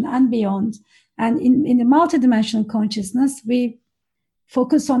dimension and beyond, and in the multidimensional consciousness, we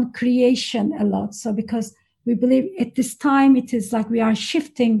focus on creation a lot. So because we believe at this time, it is like we are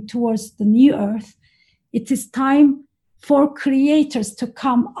shifting towards the new earth. It is time for creators to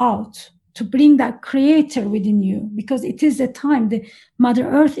come out, to bring that creator within you, because it is a time the Mother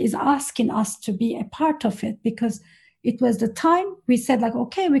Earth is asking us to be a part of it, because it was the time we said, like,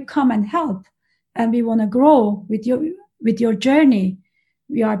 okay, we come and help, and we want to grow with your journey.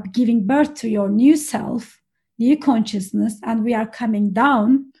 We are giving birth to your new self, new consciousness, and we are coming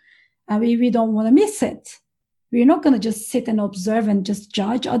down, and we don't want to miss it. We're not going to just sit and observe and just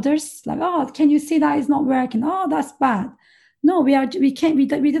judge others, like, oh, can you see that is not working? Oh, that's bad. No, we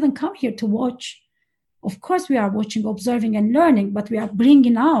didn't come here to watch. Of course, we are watching, observing, and learning, but we are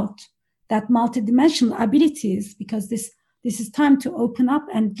bringing out that multidimensional abilities, because this is time to open up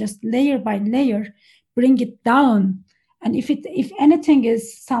and just layer by layer bring it down. And if anything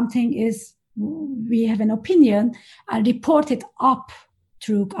is something is, we have an opinion, and report it up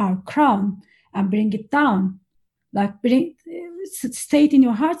through our crown and bring it down. Like state in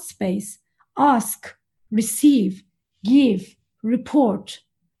your heart space, ask, receive, give, report.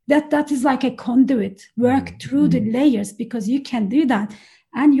 That is like a conduit. Work through the layers, because you can do that.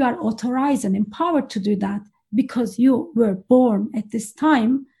 And you are authorized and empowered to do that because you were born at this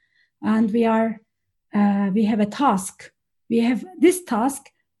time. And we have a task. We have this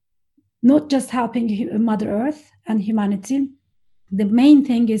task, not just helping Mother Earth and humanity. The main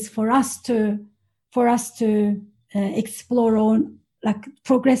thing is for us to explore on, like,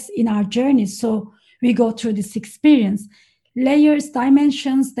 progress in our journey. So we go through this experience. Layers,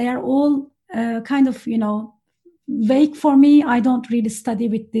 dimensions, they are all kind of, vague for me. I don't really study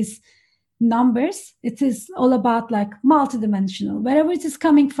with these numbers. It is all about like multidimensional. Wherever it is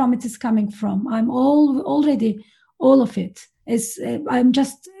coming from, it is coming from. I'm already all of it. I'm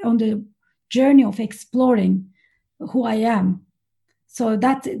just on the journey of exploring who I am. So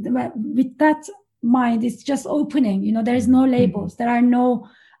that with that mind, it's just opening. There is no labels, there are no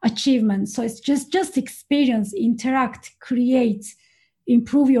achievements. So it's just experience, interact, create,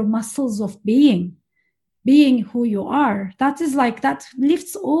 improve your muscles of being who you are. That is like, that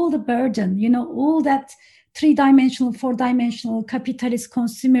lifts all the burden, all that 3-dimensional, 4-dimensional, capitalist,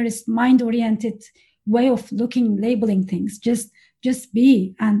 consumerist, mind-oriented way of looking, labeling things. Just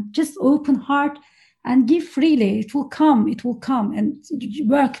be, and just open heart and give freely. It will come, and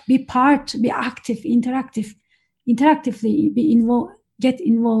work, be part, be active, interactively, be involved, get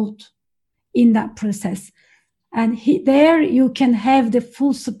involved in that process. And there you can have the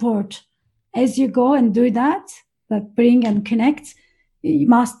full support as you go and do that, like bring and connect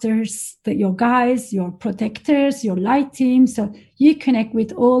masters, your guides, your protectors, your light team. So you connect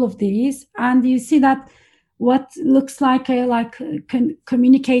with all of these, and you see that what looks like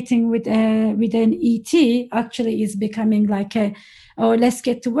communicating with an ET actually is becoming like let's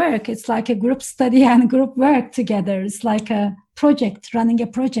get to work. It's like a group study and group work together. It's like a project, running a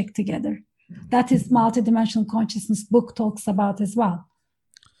project together. That is multidimensional consciousness book talks about as well.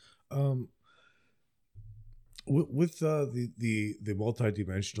 With the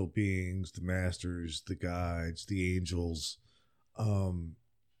multidimensional beings, the masters, the guides, the angels,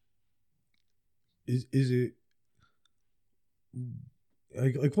 is it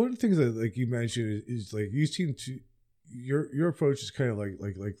like one of the things that, like you mentioned, is like you seem to your approach is kind of like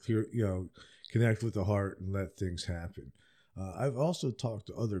connect with the heart and let things happen. I've also talked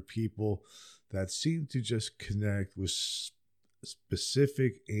to other people that seem to just connect with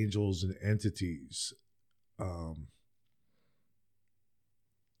specific angels and entities.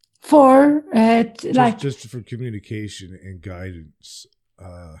 For just for communication and guidance.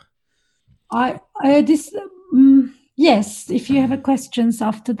 Yes, if you have questions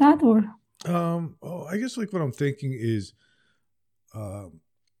after that, or I guess like what I'm thinking is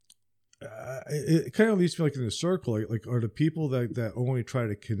it kind of leads me like in a circle, like are the people that only try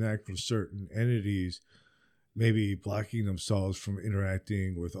to connect with certain entities maybe blocking themselves from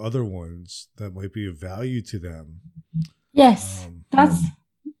interacting with other ones that might be of value to them? Yes,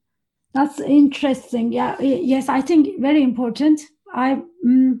 that's interesting. Yeah, yes, I think very important.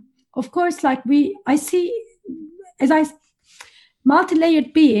 Of course, like I see,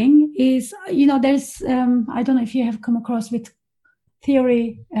 multi-layered being is, there's, I don't know if you have come across with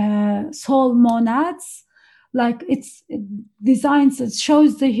theory, soul monads, like it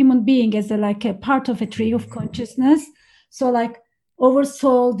shows the human being as a part of a tree of consciousness. So like our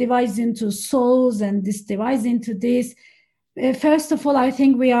soul divides into souls, and this divides into this. First of all, I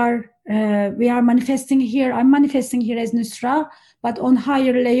think we are manifesting here. I'm manifesting here as Nusra, but on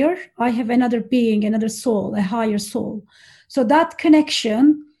higher layer, I have another being, another soul, a higher soul. So that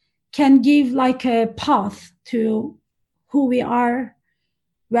connection can give like a path to who we are,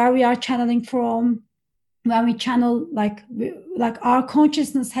 where we are channeling from. When we channel, like our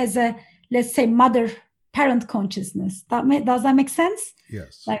consciousness has a, let's say, parent consciousness. Does that make sense?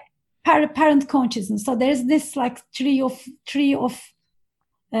 Yes. Like parent consciousness. So there's this like tree of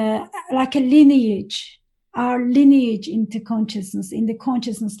like a lineage, our lineage into consciousness, in the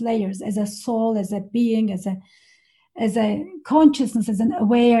consciousness layers, as a soul, as a being, as a consciousness, as an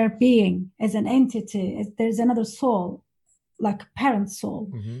aware being, as an entity. There's another soul, like parent soul.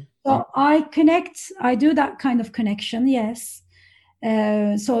 Mm-hmm. So I do that kind of connection, yes.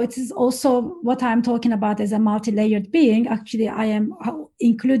 So it is also what I'm talking about as a multi-layered being. Actually, I am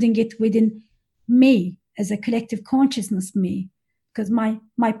including it within me as a collective consciousness, me, because my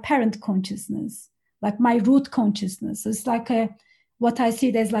parent consciousness, like my root consciousness. So it's like what I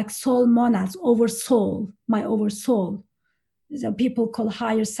see as like soul monads, oversoul, my oversoul. So people call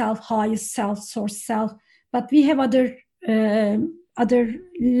higher self, highest self, source self, but we have other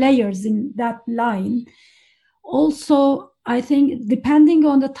layers in that line. Also, I think depending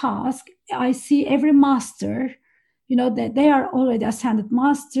on the task, I see every master, that they are already ascended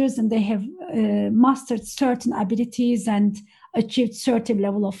masters, and they have mastered certain abilities and achieved certain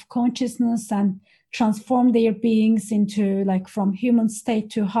level of consciousness and transformed their beings into like from human state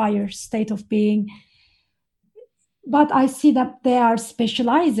to higher state of being. But I see that they are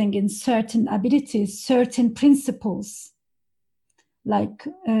specializing in certain abilities, certain principles. Like,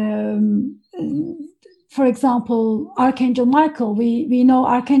 for example, Archangel Michael, we know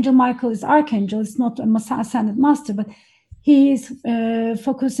Archangel Michael is Archangel. It's not a ascended master, but he is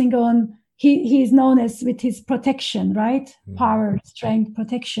focusing on, he is known as with his protection, right? Mm-hmm. Power, strength,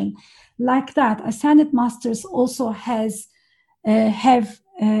 protection. Like that, ascended masters also have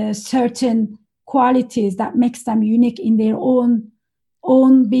certain qualities that makes them unique in their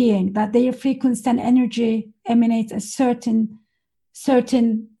own being, that their frequency and energy emanates a certain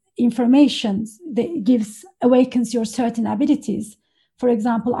certain information that awakens your certain abilities. For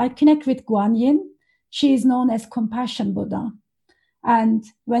example, I connect with Guan Yin. She is known as Compassion Buddha. And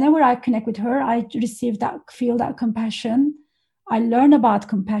whenever I connect with her, I feel that compassion. I learn about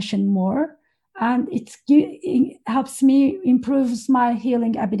compassion more, and it helps me improves my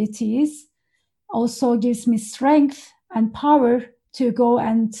healing abilities. Also gives me strength and power to go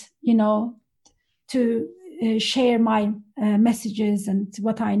and, to share my messages and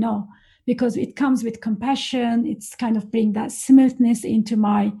what I know, because it comes with compassion. It's kind of bring that smoothness into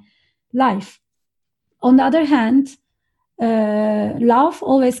my life. On the other hand, love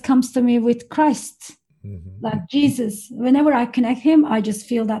always comes to me with Christ, like Jesus. Whenever I connect him, I just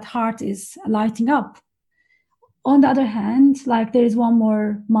feel that heart is lighting up. On the other hand, like there is one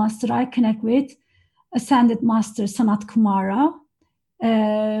more master I connect with, Ascended Master Sanat Kumara.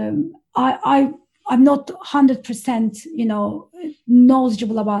 I'm not 100%,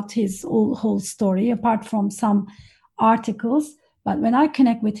 knowledgeable about his whole story, apart from some articles. But when I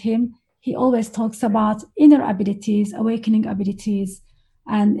connect with him, he always talks about inner abilities, awakening abilities,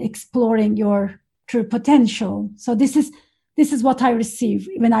 and exploring your true potential. So this is what I receive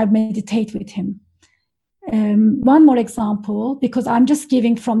when I meditate with him. One more example, because I'm just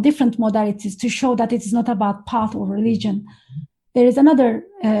giving from different modalities to show that it is not about path or religion. There is another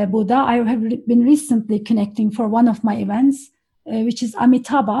Buddha I have been recently connecting for one of my events, which is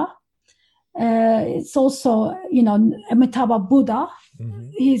Amitabha. It's also, Amitabha Buddha. Mm-hmm.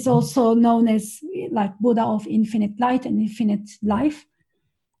 He's also known as like Buddha of infinite light and infinite life.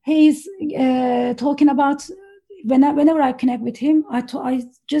 He's talking about, whenever I connect with him, I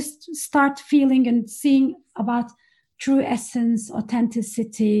just start feeling and seeing about true essence,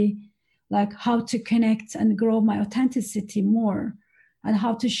 authenticity, like how to connect and grow my authenticity more and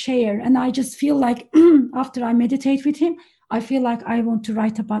how to share. And I just feel like after I meditate with him, I feel like I want to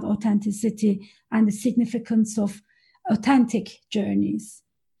write about authenticity and the significance of authentic journeys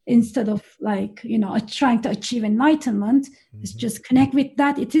instead of like, trying to achieve enlightenment. Mm-hmm. It's just connect with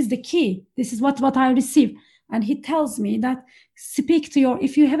that. It is the key. This is what I receive. And he tells me that speak to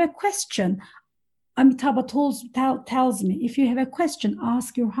if you have a question, Amitabha tells me, if you have a question,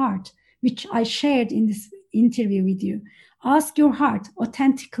 ask your heart, which I shared in this interview with you. Ask your heart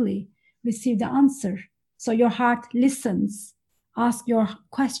authentically, receive the answer. So your heart listens. Ask your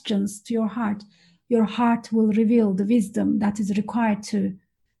questions to your heart. Your heart will reveal the wisdom that is required to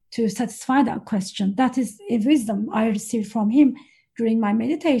satisfy that question. That is a wisdom I received from him during my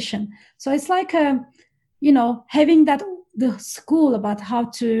meditation. So it's like having the school about how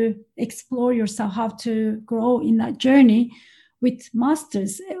to explore yourself, how to grow in that journey with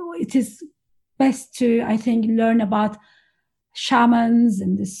masters. It is best to, I think, learn about shamans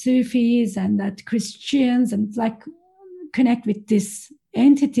and the Sufis and that Christians, and like connect with these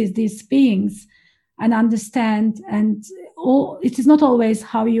entities, these beings, and understand. And it is not always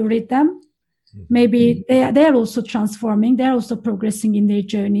how you read them. Maybe they are also transforming. They are also progressing in their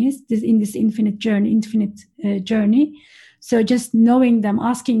journeys, in this infinite journey. So just knowing them,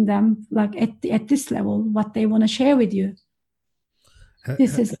 asking them, like at this level, what they want to share with you.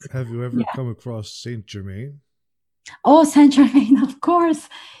 Have you ever come across Saint Germain? Oh, Saint Germain, of course.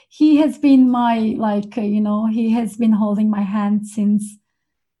 He has been my, he has been holding my hand since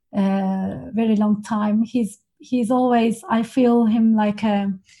a very long time. He's always, I feel him like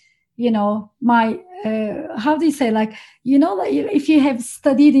my, how do you say, like, like if you have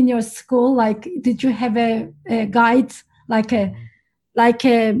studied in your school, like, did you have a guide, like a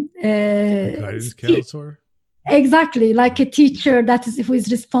guidance counselor? Exactly, like a teacher who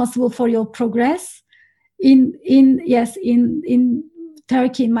is responsible for your progress. In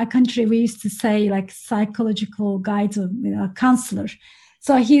Turkey, in my country, we used to say like psychological guide or counselor.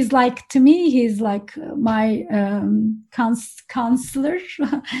 So he's like, to me, he's like my counselor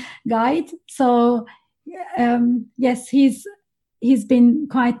guide. So yes, he's been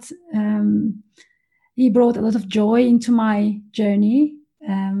quite. He brought a lot of joy into my journey.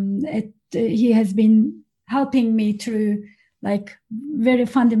 He has been helping me through like very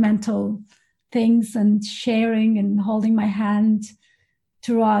fundamental things and sharing and holding my hand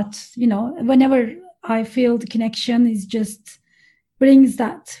throughout. Whenever I feel the connection is just brings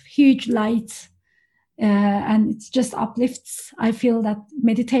that huge light and it just uplifts. I feel that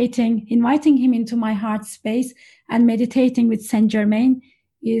meditating, inviting him into my heart space and meditating with Saint Germain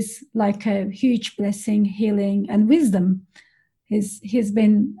is like a huge blessing, healing, and wisdom. He's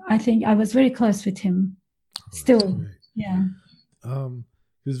been, I think I was very close with him. Still, yeah.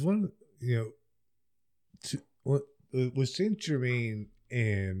 There's one, with Saint Germain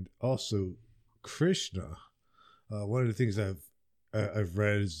and also Krishna. One of the things I've I've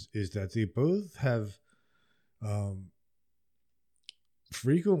read is that they both have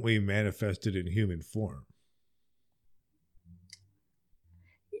frequently manifested in human form.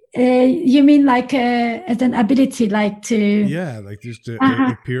 You mean like as an ability, like to? Yeah, like just to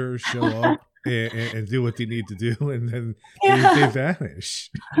appear, show up, and do what they need to do, and then they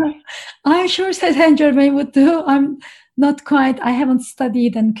vanish. I'm sure Saint Germain would do. I'm not quite. I haven't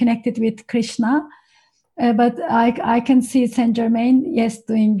studied and connected with Krishna, but I can see Saint Germain, yes,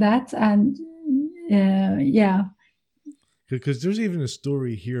 doing that, and yeah. Because there's even a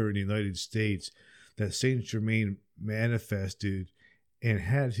story here in the United States that Saint Germain manifested and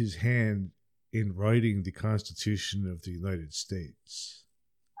had his hand in writing the Constitution of the United States.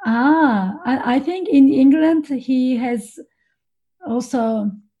 I think in England he has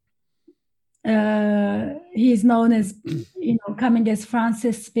also, he's known as, coming as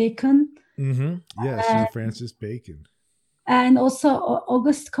Francis Bacon. Mm-hmm. Yeah, Sir Francis Bacon. And also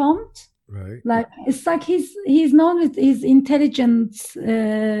Auguste Comte. Right. Like, it's like he's known with his intelligence,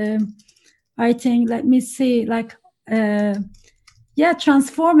 I think, let me see, like,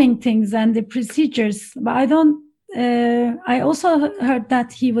 transforming things and the procedures. But I also heard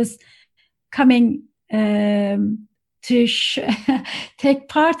that he was coming to take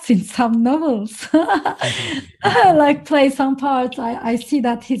parts in some novels, like play some parts. I see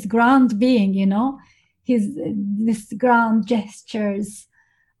that his grand being, this grand gestures.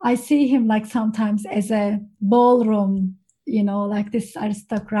 I see him like sometimes as a ballroom, like this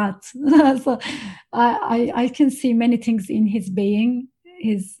aristocrat. So I can see many things in his being.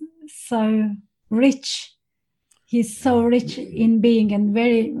 He's so rich. He's so rich in being, and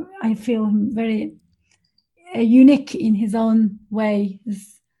I feel him very unique in his own way.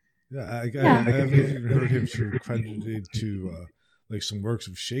 I have even heard him credited to like some works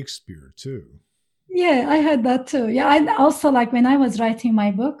of Shakespeare too. Yeah, I heard that too. Yeah, I also, like, when I was writing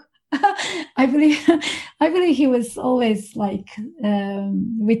my book, I believe he was always like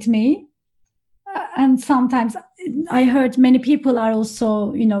with me. And sometimes I heard many people are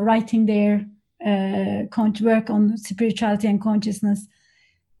also, writing their work on spirituality and consciousness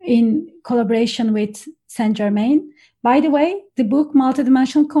in collaboration with Saint Germain. By the way, the book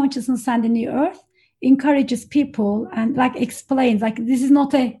Multidimensional Consciousness and the New Earth encourages people and like explains, like, this is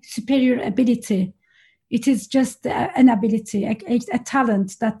not a superior ability. It is just an ability, a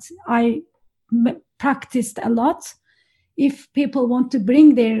talent that I practiced a lot. If people want to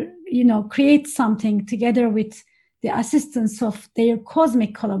bring their, create something together with the assistance of their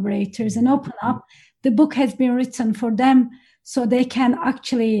cosmic collaborators and open up, the book has been written for them so they can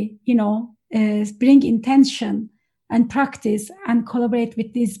actually, bring intention and practice and collaborate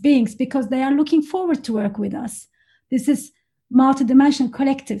with these beings, because they are looking forward to work with us. This is multidimensional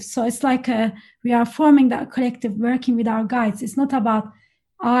collective. So it's like we are forming that collective, working with our guides. It's not about,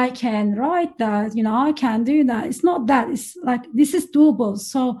 I can write that, I can do that. It's not that. It's like, this is doable.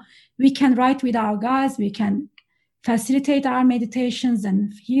 So we can write with our guides. We can facilitate our meditations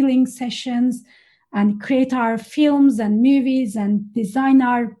and healing sessions and create our films and movies and design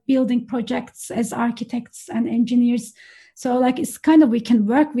our building projects as architects and engineers. So like, it's kind of, we can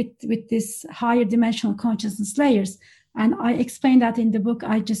work with this higher dimensional consciousness layers. And I explained that in the book.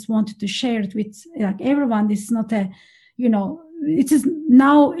 I just wanted to share it with like everyone. This is not a, it is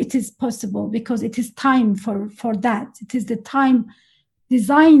now, it is possible because it is time for that. It is the time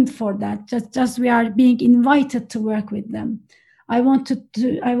designed for that. Just we are being invited to work with them. I would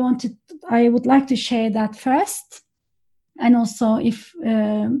like to share that first. And also, if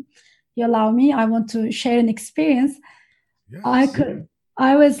you allow me, I want to share an experience. Yes.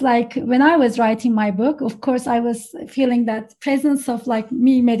 I was like, when I was writing my book, of course, I was feeling that presence of like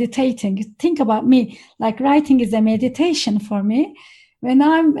me meditating. Think about me, like writing is a meditation for me. When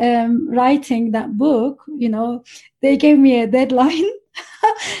I'm writing that book, they gave me a deadline.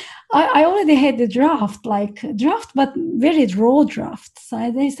 I already had the draft, but very raw draft.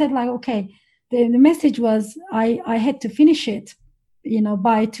 So they said like, okay, the message was I had to finish it,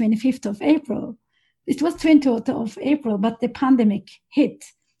 by 25th of April. It was 20th of April, but the pandemic hit.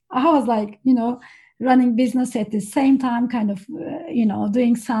 I was like, running business at the same time, kind of,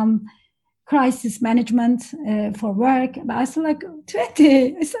 doing some crisis management for work. But I said like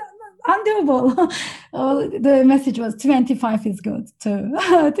 20, it's undoable. The message was 25 is good too.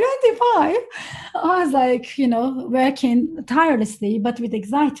 25. I was like, working tirelessly, but with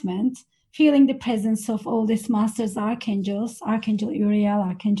excitement, feeling the presence of all these masters, archangels, Archangel Uriel,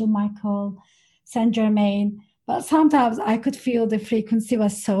 Archangel Michael, Saint Germain, but sometimes I could feel the frequency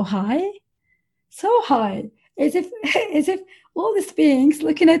was so high, as if all these beings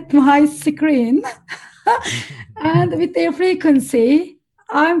looking at my screen And with their frequency,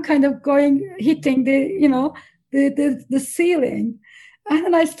 I'm kind of hitting the ceiling. And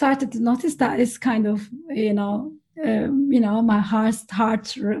then I started to notice that it's kind of, my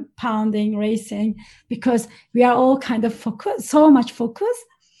heart pounding, racing, because we are all kind of focused, so much focus.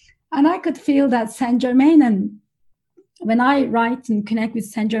 And I could feel that Saint Germain, and when I write and connect with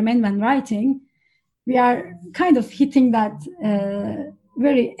Saint Germain when writing, we are kind of hitting that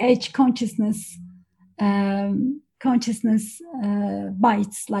very edge consciousness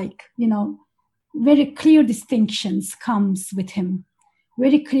bites, like, very clear distinctions comes with him,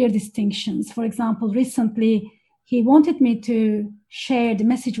 very clear distinctions. For example, recently he wanted me to share, the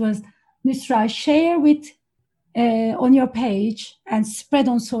message was, Nusra, share with on your page and spread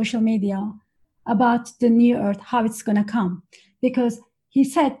on social media about the new earth, how it's going to come. Because he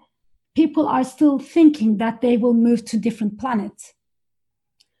said people are still thinking that they will move to different planets.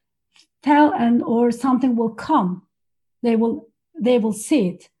 Or something will come. They will see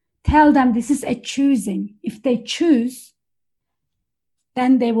it. Tell them this is a choosing. If they choose,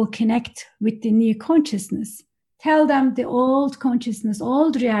 then they will connect with the new consciousness. Tell them the old consciousness,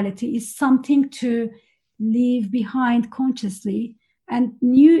 old reality is something to leave behind consciously, and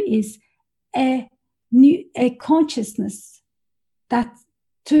new is a consciousness that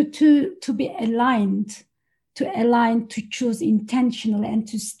to be aligned, to choose intentionally and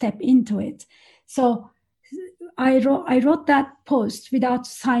to step into it. So I wrote that post without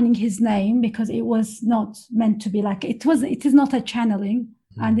signing his name, because it was not meant to be like it is not a channeling,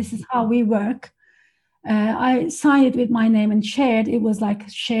 and this is how we work. I signed it with my name and shared. It was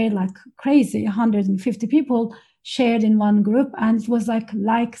shared like crazy. 150 people shared in one group, and it was like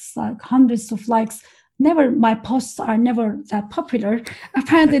hundreds of likes. My posts are never that popular.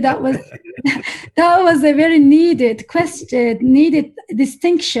 Apparently that was a very needed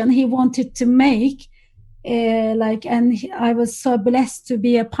distinction he wanted to make. I was so blessed to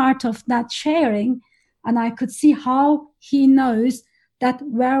be a part of that sharing, and I could see how he knows that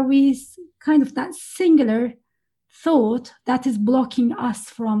where we kind of that singular thought that is blocking us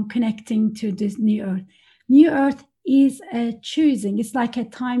from connecting to this new earth. New earth is a choosing. It's like a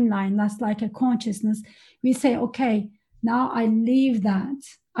timeline. That's like a consciousness. We say, okay, now I leave that.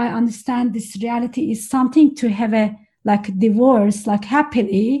 I understand this reality is something to have a divorce,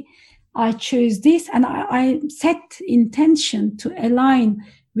 happily. I choose this, and I set intention to align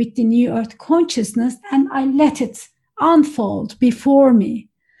with the new earth consciousness, and I let it unfold before me.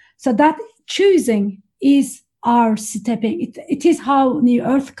 So that choosing is our stepping. It is how new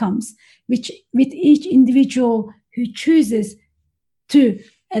earth comes, which with each individual who chooses to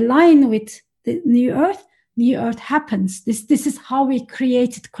align with the new earth happens. This is how we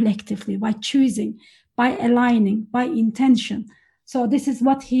create it collectively, by choosing, by aligning, by intention. So this is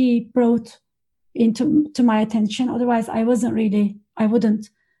what he brought to my attention. Otherwise, I wouldn't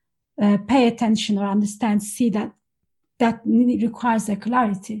pay attention or understand, see that requires a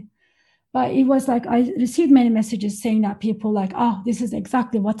clarity. But it was like I received many messages saying that people this is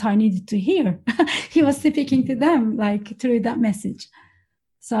exactly what I needed to hear. He was speaking to them through that message.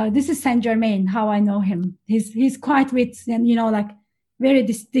 So this is Saint Germain, how I know him. He's quite with, very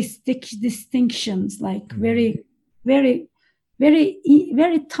distinctions, very, very, very,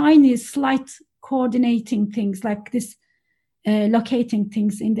 very tiny, slight coordinating things like this, locating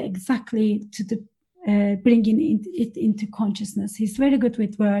things in exactly to the bringing it into consciousness. He's very good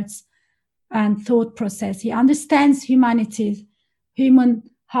with words and thought process. He understands humanity,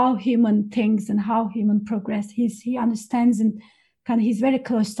 how human thinks and how human progress. He understands, and he's very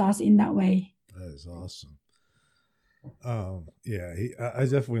close to us in that way. That is awesome. I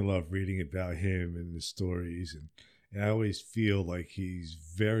definitely love reading about him and the stories, and I always feel like he's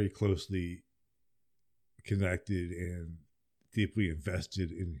very closely connected and deeply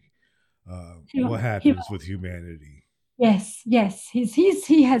invested in what happens with humanity. Yes.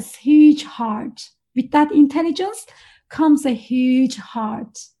 He has huge heart. With that intelligence comes a huge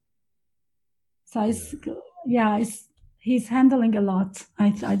heart. So he's handling a lot.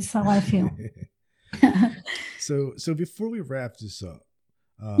 That's how I feel. So before we wrap this up,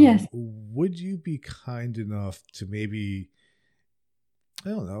 yes, would you be kind enough to maybe, I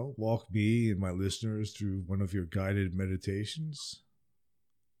don't know, walk me and my listeners through one of your guided meditations?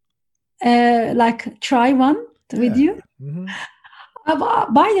 Try one with you. Mm-hmm.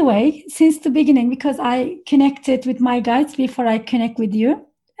 By the way, since the beginning, because I connected with my guides before I connect with you,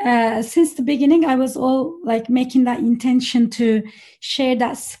 since the beginning, I was all making that intention to share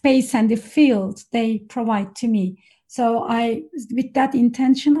that space and the field they provide to me. So with that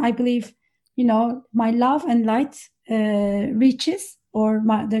intention, I believe, my love and light reaches or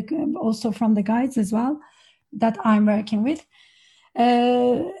also from the guides as well that I'm working with.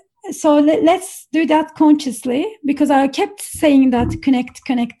 So let's do that consciously, because I kept saying that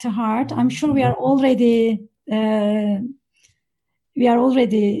connect to heart. I'm sure we are already in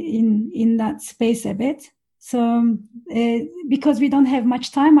that space a bit. So because we don't have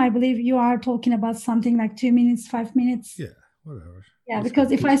much time, I believe you are talking about something like 2 minutes, 5 minutes. Yeah, whatever. Yeah,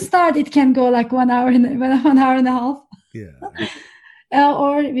 because if I start, it can go like 1 hour and 1 hour and a half. Yeah.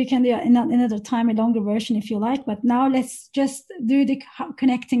 Or we can do another time a longer version if you like. But now let's just do the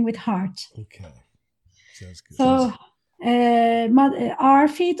connecting with heart. Okay. Sounds good. So our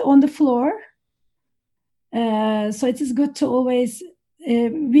feet on the floor. So it is good to always,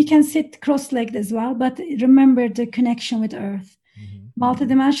 we can sit cross-legged as well, but remember the connection with earth. Mm-hmm.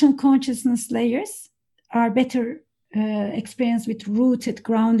 Multidimensional consciousness layers are better experienced with rooted,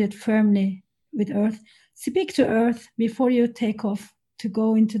 grounded firmly with earth. Speak to earth before you take off to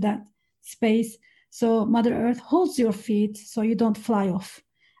go into that space. So Mother Earth holds your feet so you don't fly off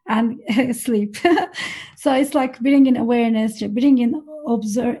and sleep. So it's like bringing awareness, being in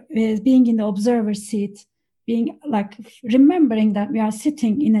the observer seat, being like remembering that we are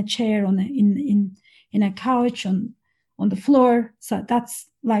sitting in a chair in a couch on the floor. So that's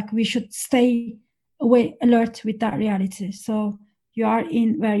like we should stay away, alert with that reality. So you are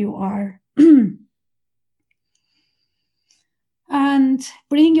in where you are. And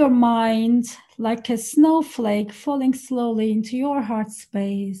bring your mind like a snowflake falling slowly into your heart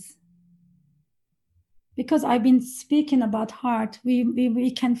space. Because I've been speaking about heart,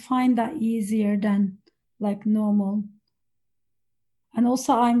 we can find that easier than like normal. And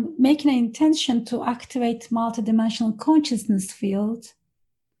also I'm making an intention to activate multidimensional consciousness field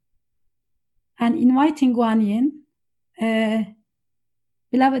and inviting Guan Yin,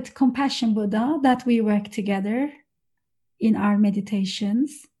 beloved compassion Buddha, that we work together in our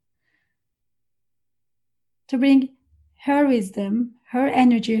meditations, to bring her wisdom, her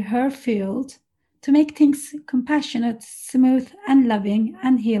energy, her field, to make things compassionate, smooth, and loving,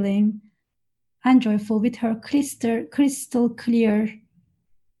 and healing, and joyful with her crystal clear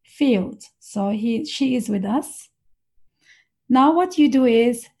field. So she is with us. Now what you do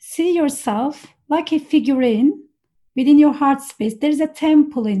is see yourself like a figurine within your heart space. There's a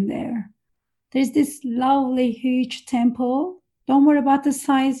temple in there. There's this lovely, huge temple. Don't worry about the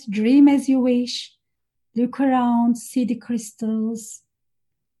size. Dream as you wish. Look around, see the crystals,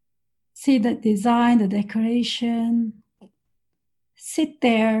 see the design, the decoration. Sit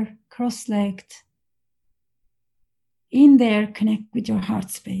there, cross-legged. In there, connect with your heart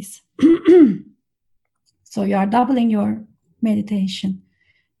space. So you are doubling your meditation.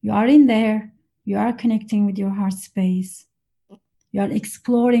 You are in there. You are connecting with your heart space. You are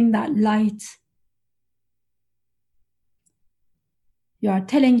exploring that light. You are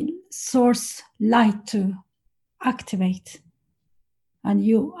telling source light to activate. And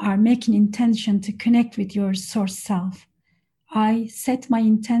you are making intention to connect with your source self. I set my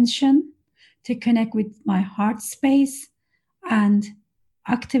intention to connect with my heart space and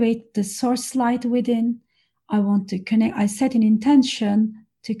activate the source light within. I want to connect. I set an intention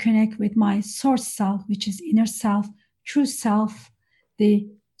to connect with my source self, which is inner self, true self, the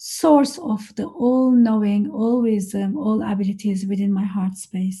source of the all-knowing, all wisdom, all abilities within my heart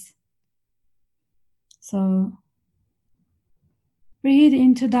space. So breathe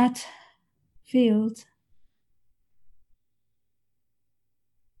into that field.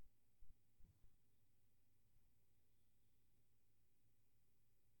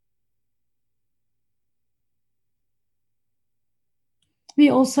 We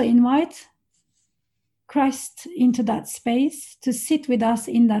also invite Christ into that space to sit with us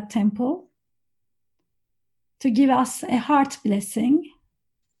in that temple, to give us a heart blessing,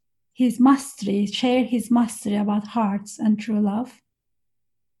 his mastery, share his mastery about hearts and true love,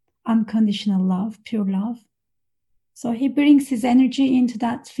 unconditional love, pure love. So he brings his energy into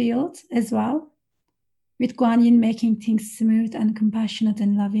that field as well, with Guan Yin making things smooth and compassionate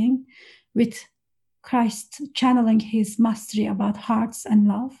and loving, with Christ channeling his mastery about hearts and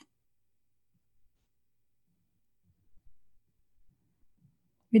love.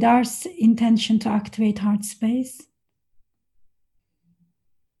 With our intention to activate heart space.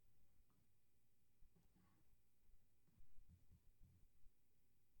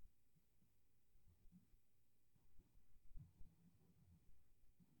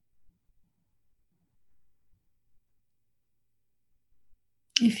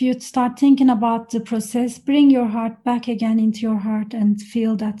 If you start thinking about the process, bring your heart back again into your heart and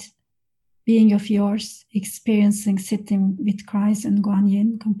feel that being of yours, experiencing sitting with Christ and Guan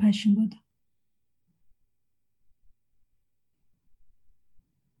Yin, compassion Buddha.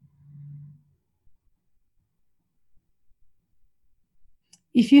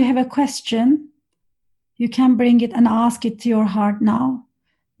 If you have a question, you can bring it and ask it to your heart now.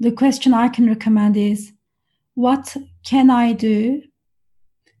 The question I can recommend is, what can I do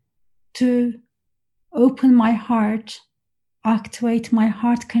to open my heart, activate my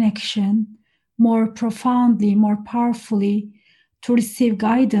heart connection more profoundly, more powerfully, to receive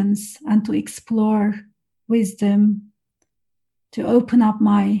guidance and to explore wisdom, to open up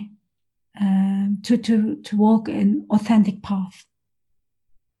my, to walk an authentic path.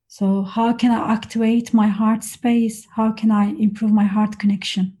 So how can I activate my heart space? How can I improve my heart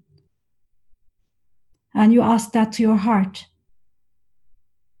connection? And you ask that to your heart.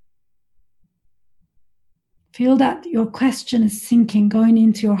 Feel that your question is sinking, going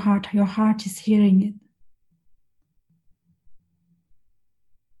into your heart. Your heart is hearing it.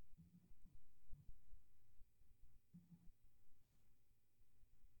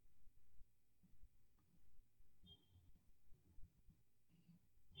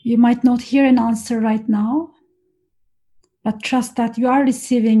 You might not hear an answer right now, but trust that you are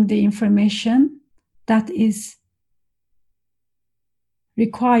receiving the information that is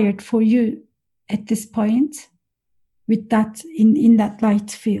required for you at this point with that in that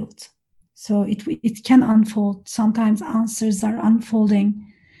light field. So it can unfold. Sometimes answers are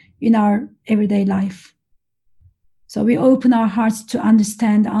unfolding in our everyday life. So we open our hearts to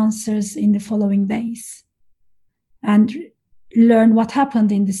understand answers in the following days and learn what happened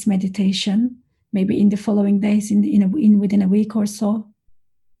in this meditation, maybe in the following days, within a week or so.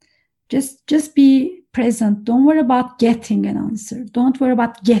 Just be present. Don't worry about getting an answer. Don't worry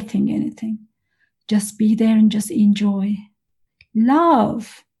about getting anything. Just be there and just enjoy.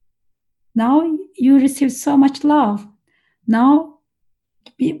 Love. Now you receive so much love. Now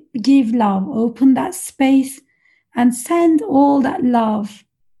give love. Open that space and send all that love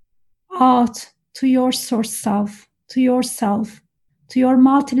out to your source self, to yourself, to your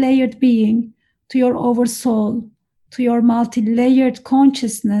multi-layered being, to your oversoul, to your multi-layered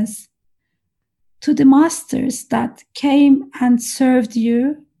consciousness, to the masters that came and served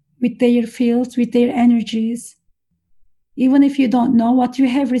you with their fields, with their energies. Even if you don't know what you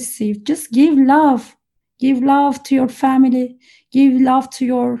have received, just give love. Give love to your family. Give love to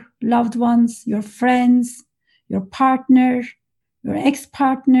your loved ones, your friends, your partner, your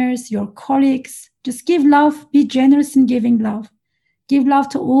ex-partners, your colleagues. Just give love. Be generous in giving love. Give love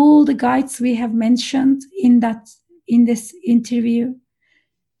to all the guides we have mentioned in this interview.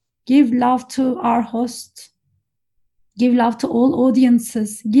 Give love to our host. Give love to all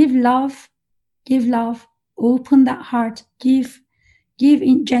audiences. Give love. Give love. Open that heart. Give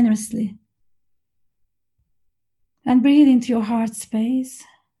in generously. And breathe into your heart space.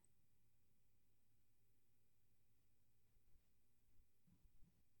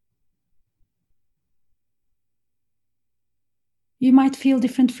 You might feel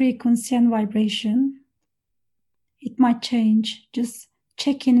different frequency and vibration. It might change. Just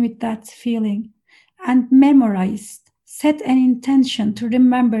check in with that feeling and memorize. Set an intention to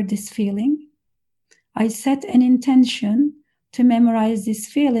remember this feeling. I set an intention to memorize this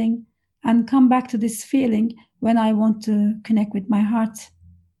feeling and come back to this feeling when I want to connect with my heart.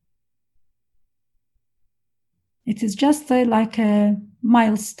 It is just like a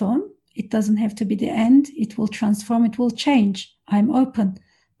milestone. It doesn't have to be the end. It will transform. It will change. I'm open.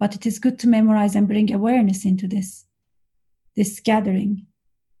 But it is good to memorize and bring awareness into this gathering,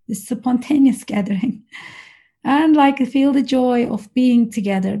 this spontaneous gathering. And feel the joy of being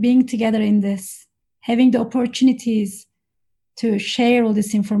together in this, having the opportunities to share all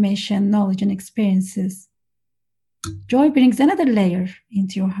this information, knowledge, and experiences. Joy brings another layer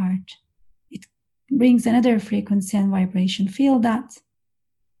into your heart. It brings another frequency and vibration. Feel that.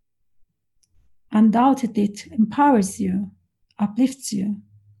 Undoubtedly, it empowers you, uplifts you.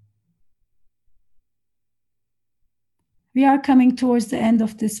 We are coming towards the end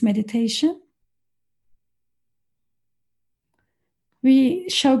of this meditation. We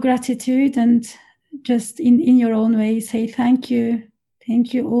show gratitude and just in your own way say thank you.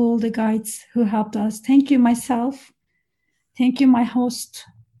 Thank you all the guides who helped us. Thank you myself. Thank you my host.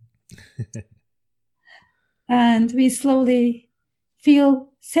 And we slowly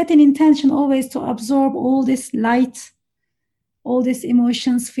set an intention always to absorb all this light, all these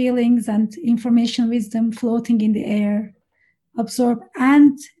emotions, feelings, and information, wisdom floating in the air. Absorb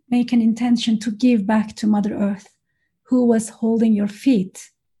and make an intention to give back to Mother Earth, who was holding your feet,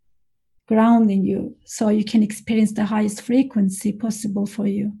 grounding you, so you can experience the highest frequency possible for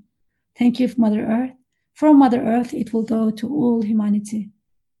you. Thank you, Mother Earth. From Mother Earth, it will go to all humanity.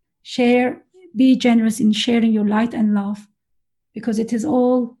 Share, be generous in sharing your light and love, because it is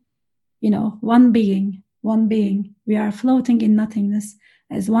all, one being. We are floating in nothingness,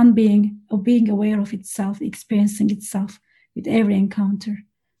 as one being, or being aware of itself, experiencing itself with every encounter.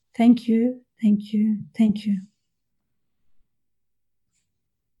 Thank you, thank you, thank you.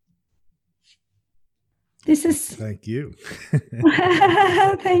 This is. Thank you.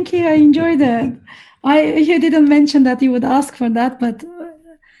 Thank you. I enjoyed it. You didn't mention that you would ask for that, but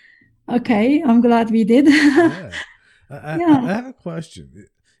okay, I'm glad we did. Yeah. I have a question.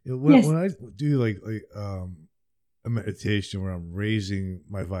 When I do like a meditation where I'm raising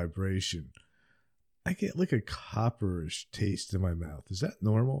my vibration, I get like a copperish taste in my mouth. Is that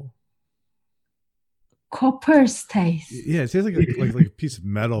normal? Copper's taste. Yeah, it tastes like a piece of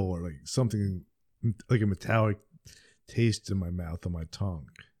metal or like something like a metallic taste in my mouth, on my tongue.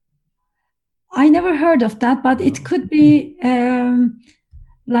 I never heard of that, but it could be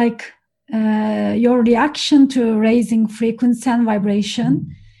like your reaction to raising frequency and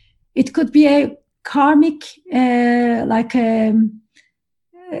vibration. It could be a karmic,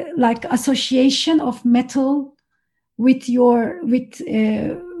 like association of metal with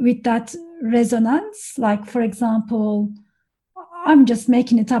that resonance. Like, for example, I'm just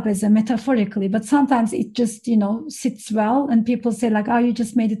making it up as a metaphorically, but sometimes it just, sits well, and people say like, oh, you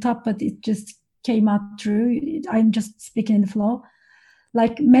just made it up, but it just came out true. I'm just speaking in the flow.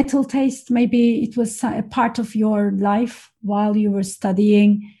 Like metal taste, maybe it was a part of your life while you were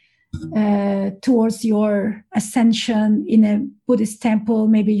studying towards your ascension in a Buddhist temple.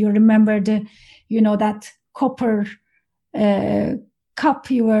 Maybe you remember that copper cup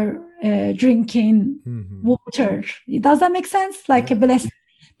you were drinking water. Does that make sense? Like a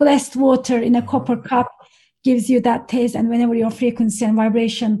blessed water in a copper cup gives you that taste. And whenever your frequency and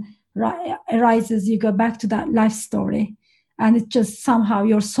vibration arises, you go back to that life story. And it just somehow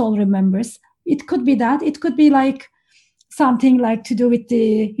your soul remembers. It could be that. It could be like something like to do with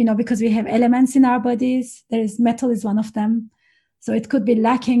the, because we have elements in our bodies. Metal is one of them. So it could be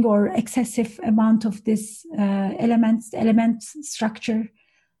lacking or excessive amount of this element structure.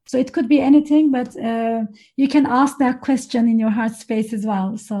 So it could be anything, but you can ask that question in your heart space as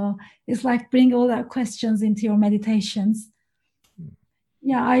well. So it's like bring all that questions into your meditations.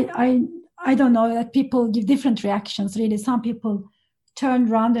 Yeah, I don't know, that people give different reactions, really. Some people turn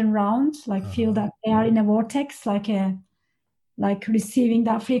round and round, like feel that they are in a vortex, like receiving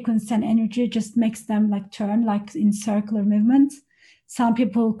that frequency and energy just makes them like turn like in circular movement. Some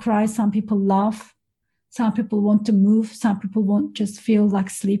people cry, some people laugh, some people want to move, some people won't, just feel like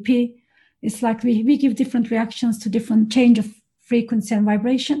sleepy. It's like we give different reactions to different change of frequency and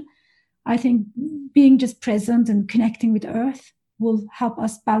vibration. I think being just present and connecting with Earth will help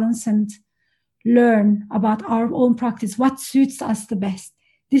us balance and learn about our own practice, what suits us the best.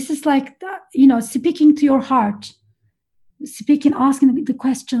 This is like, speaking to your heart, asking the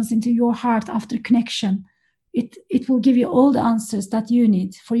questions into your heart after connection. It will give you all the answers that you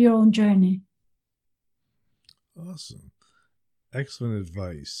need for your own journey. Awesome. Excellent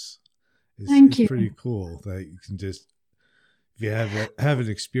advice. Thank you. It's pretty cool that you can just, if you have an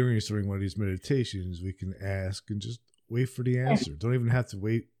experience during one of these meditations, we can ask and just wait for the answer. Don't even have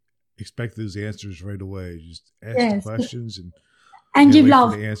to expect those answers right away. Just ask the questions and give wait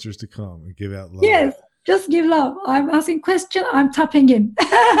love for the answers to come and give out love. Yes, just give love. I'm asking question, I'm tapping in.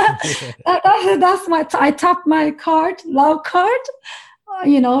 That's I tap my card, love card.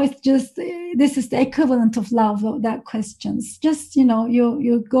 It's just, this is the equivalent of love, that questions. Just,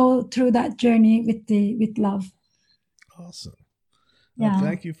 you go through that journey with love. Awesome. Yeah. Well,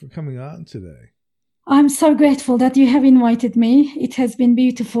 thank you for coming on today. I'm so grateful that you have invited me. It has been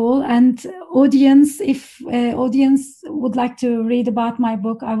beautiful. And audience, if audience would like to read about my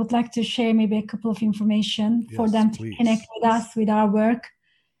book, I would like to share maybe a couple of information for them to connect with us, with our work.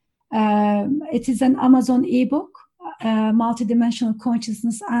 It is an Amazon ebook, Multidimensional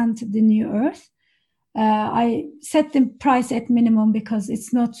Consciousness and the New Earth. I set the price at minimum because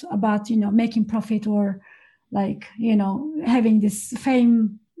it's not about, making profit or like, having this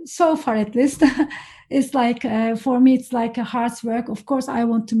fame so far, at least. It's like, for me, it's like a heart's work. Of course, I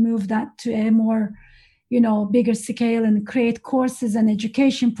want to move that to a more, bigger scale and create courses and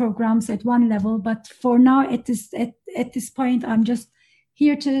education programs at one level. But for now, at this point, I'm just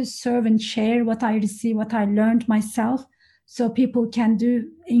here to serve and share what I receive, what I learned myself, so people can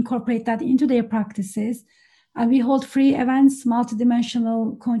incorporate that into their practices. And we hold free events.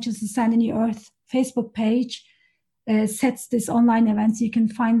 Multidimensional Consciousness and the New Earth Facebook page sets this online events. You can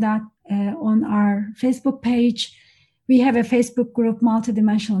find that on our Facebook page. We have a Facebook group,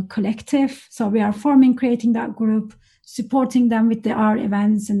 Multidimensional Collective. So we are creating that group, supporting them with our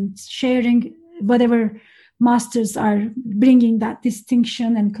events and sharing whatever masters are bringing that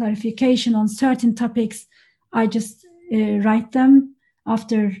distinction and clarification on certain topics. I just write them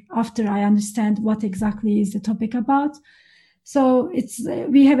after I understand what exactly is the topic about. So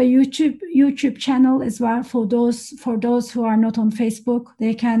we have a YouTube channel as well for those who are not on Facebook.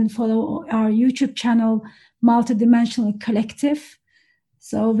 They can follow our YouTube channel, Multidimensional Collective.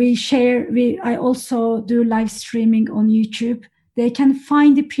 So I also do live streaming on YouTube. They can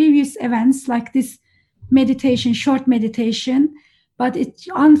find the previous events like this short meditation, but it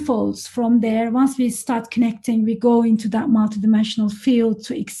unfolds from there. Once we start connecting, we go into that multidimensional field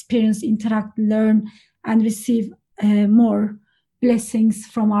to experience, interact, learn, and receive more blessings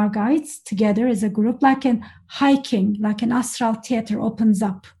from our guides together as a group, like an hiking, like an astral theater opens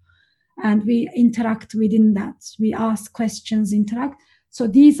up, and we interact within that. We ask questions, interact. So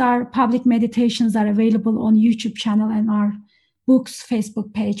these are public meditations are available on YouTube channel and our books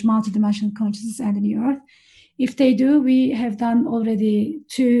Facebook page, Multidimensional Consciousness and the New Earth. If they do, we have done already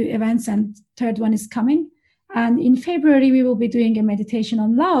 2 events and third one is coming. And in February, we will be doing a meditation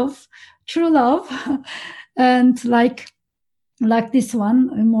on love, true love, and like this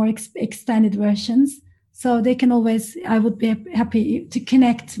one, more extended versions. So they can always, I would be happy to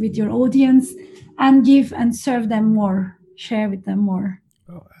connect with your audience and give and serve them more, share with them more.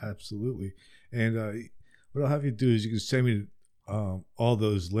 Oh, absolutely. And what I'll have you do is you can send me all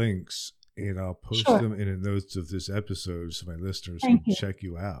those links, and I'll post them in the notes of this episode so my listeners can check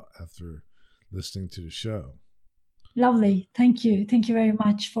you out after listening to the show. Lovely. Thank you. Thank you very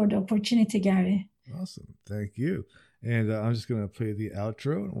much for the opportunity, Gary. Awesome. Thank you. And I'm just going to play the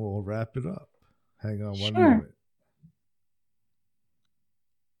outro and we'll wrap it up. Hang on one moment.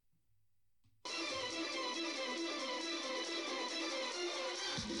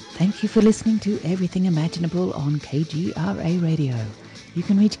 Thank you for listening to Everything Imaginable on KGRA Radio. You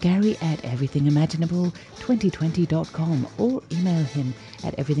can reach Gary at everythingimaginable2020.com or email him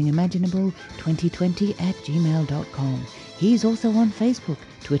at everythingimaginable2020@gmail.com. He's also on Facebook,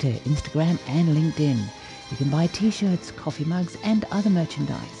 Twitter, Instagram, and LinkedIn. You can buy t-shirts, coffee mugs, and other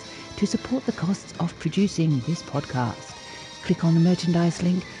merchandise to support the costs of producing this podcast. Click on the merchandise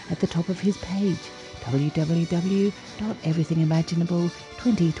link at the top of his page,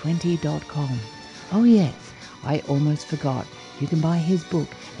 www.everythingimaginable2020.com. Oh yes, I almost forgot. You can buy his book,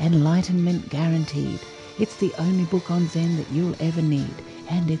 Enlightenment Guaranteed. It's the only book on Zen that you'll ever need,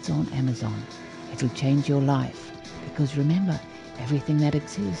 and it's on Amazon. It'll change your life, because remember, everything that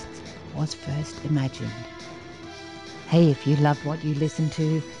exists was first imagined. Hey, if you love what you listen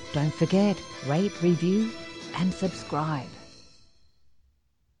to, don't forget, rate, review, and subscribe.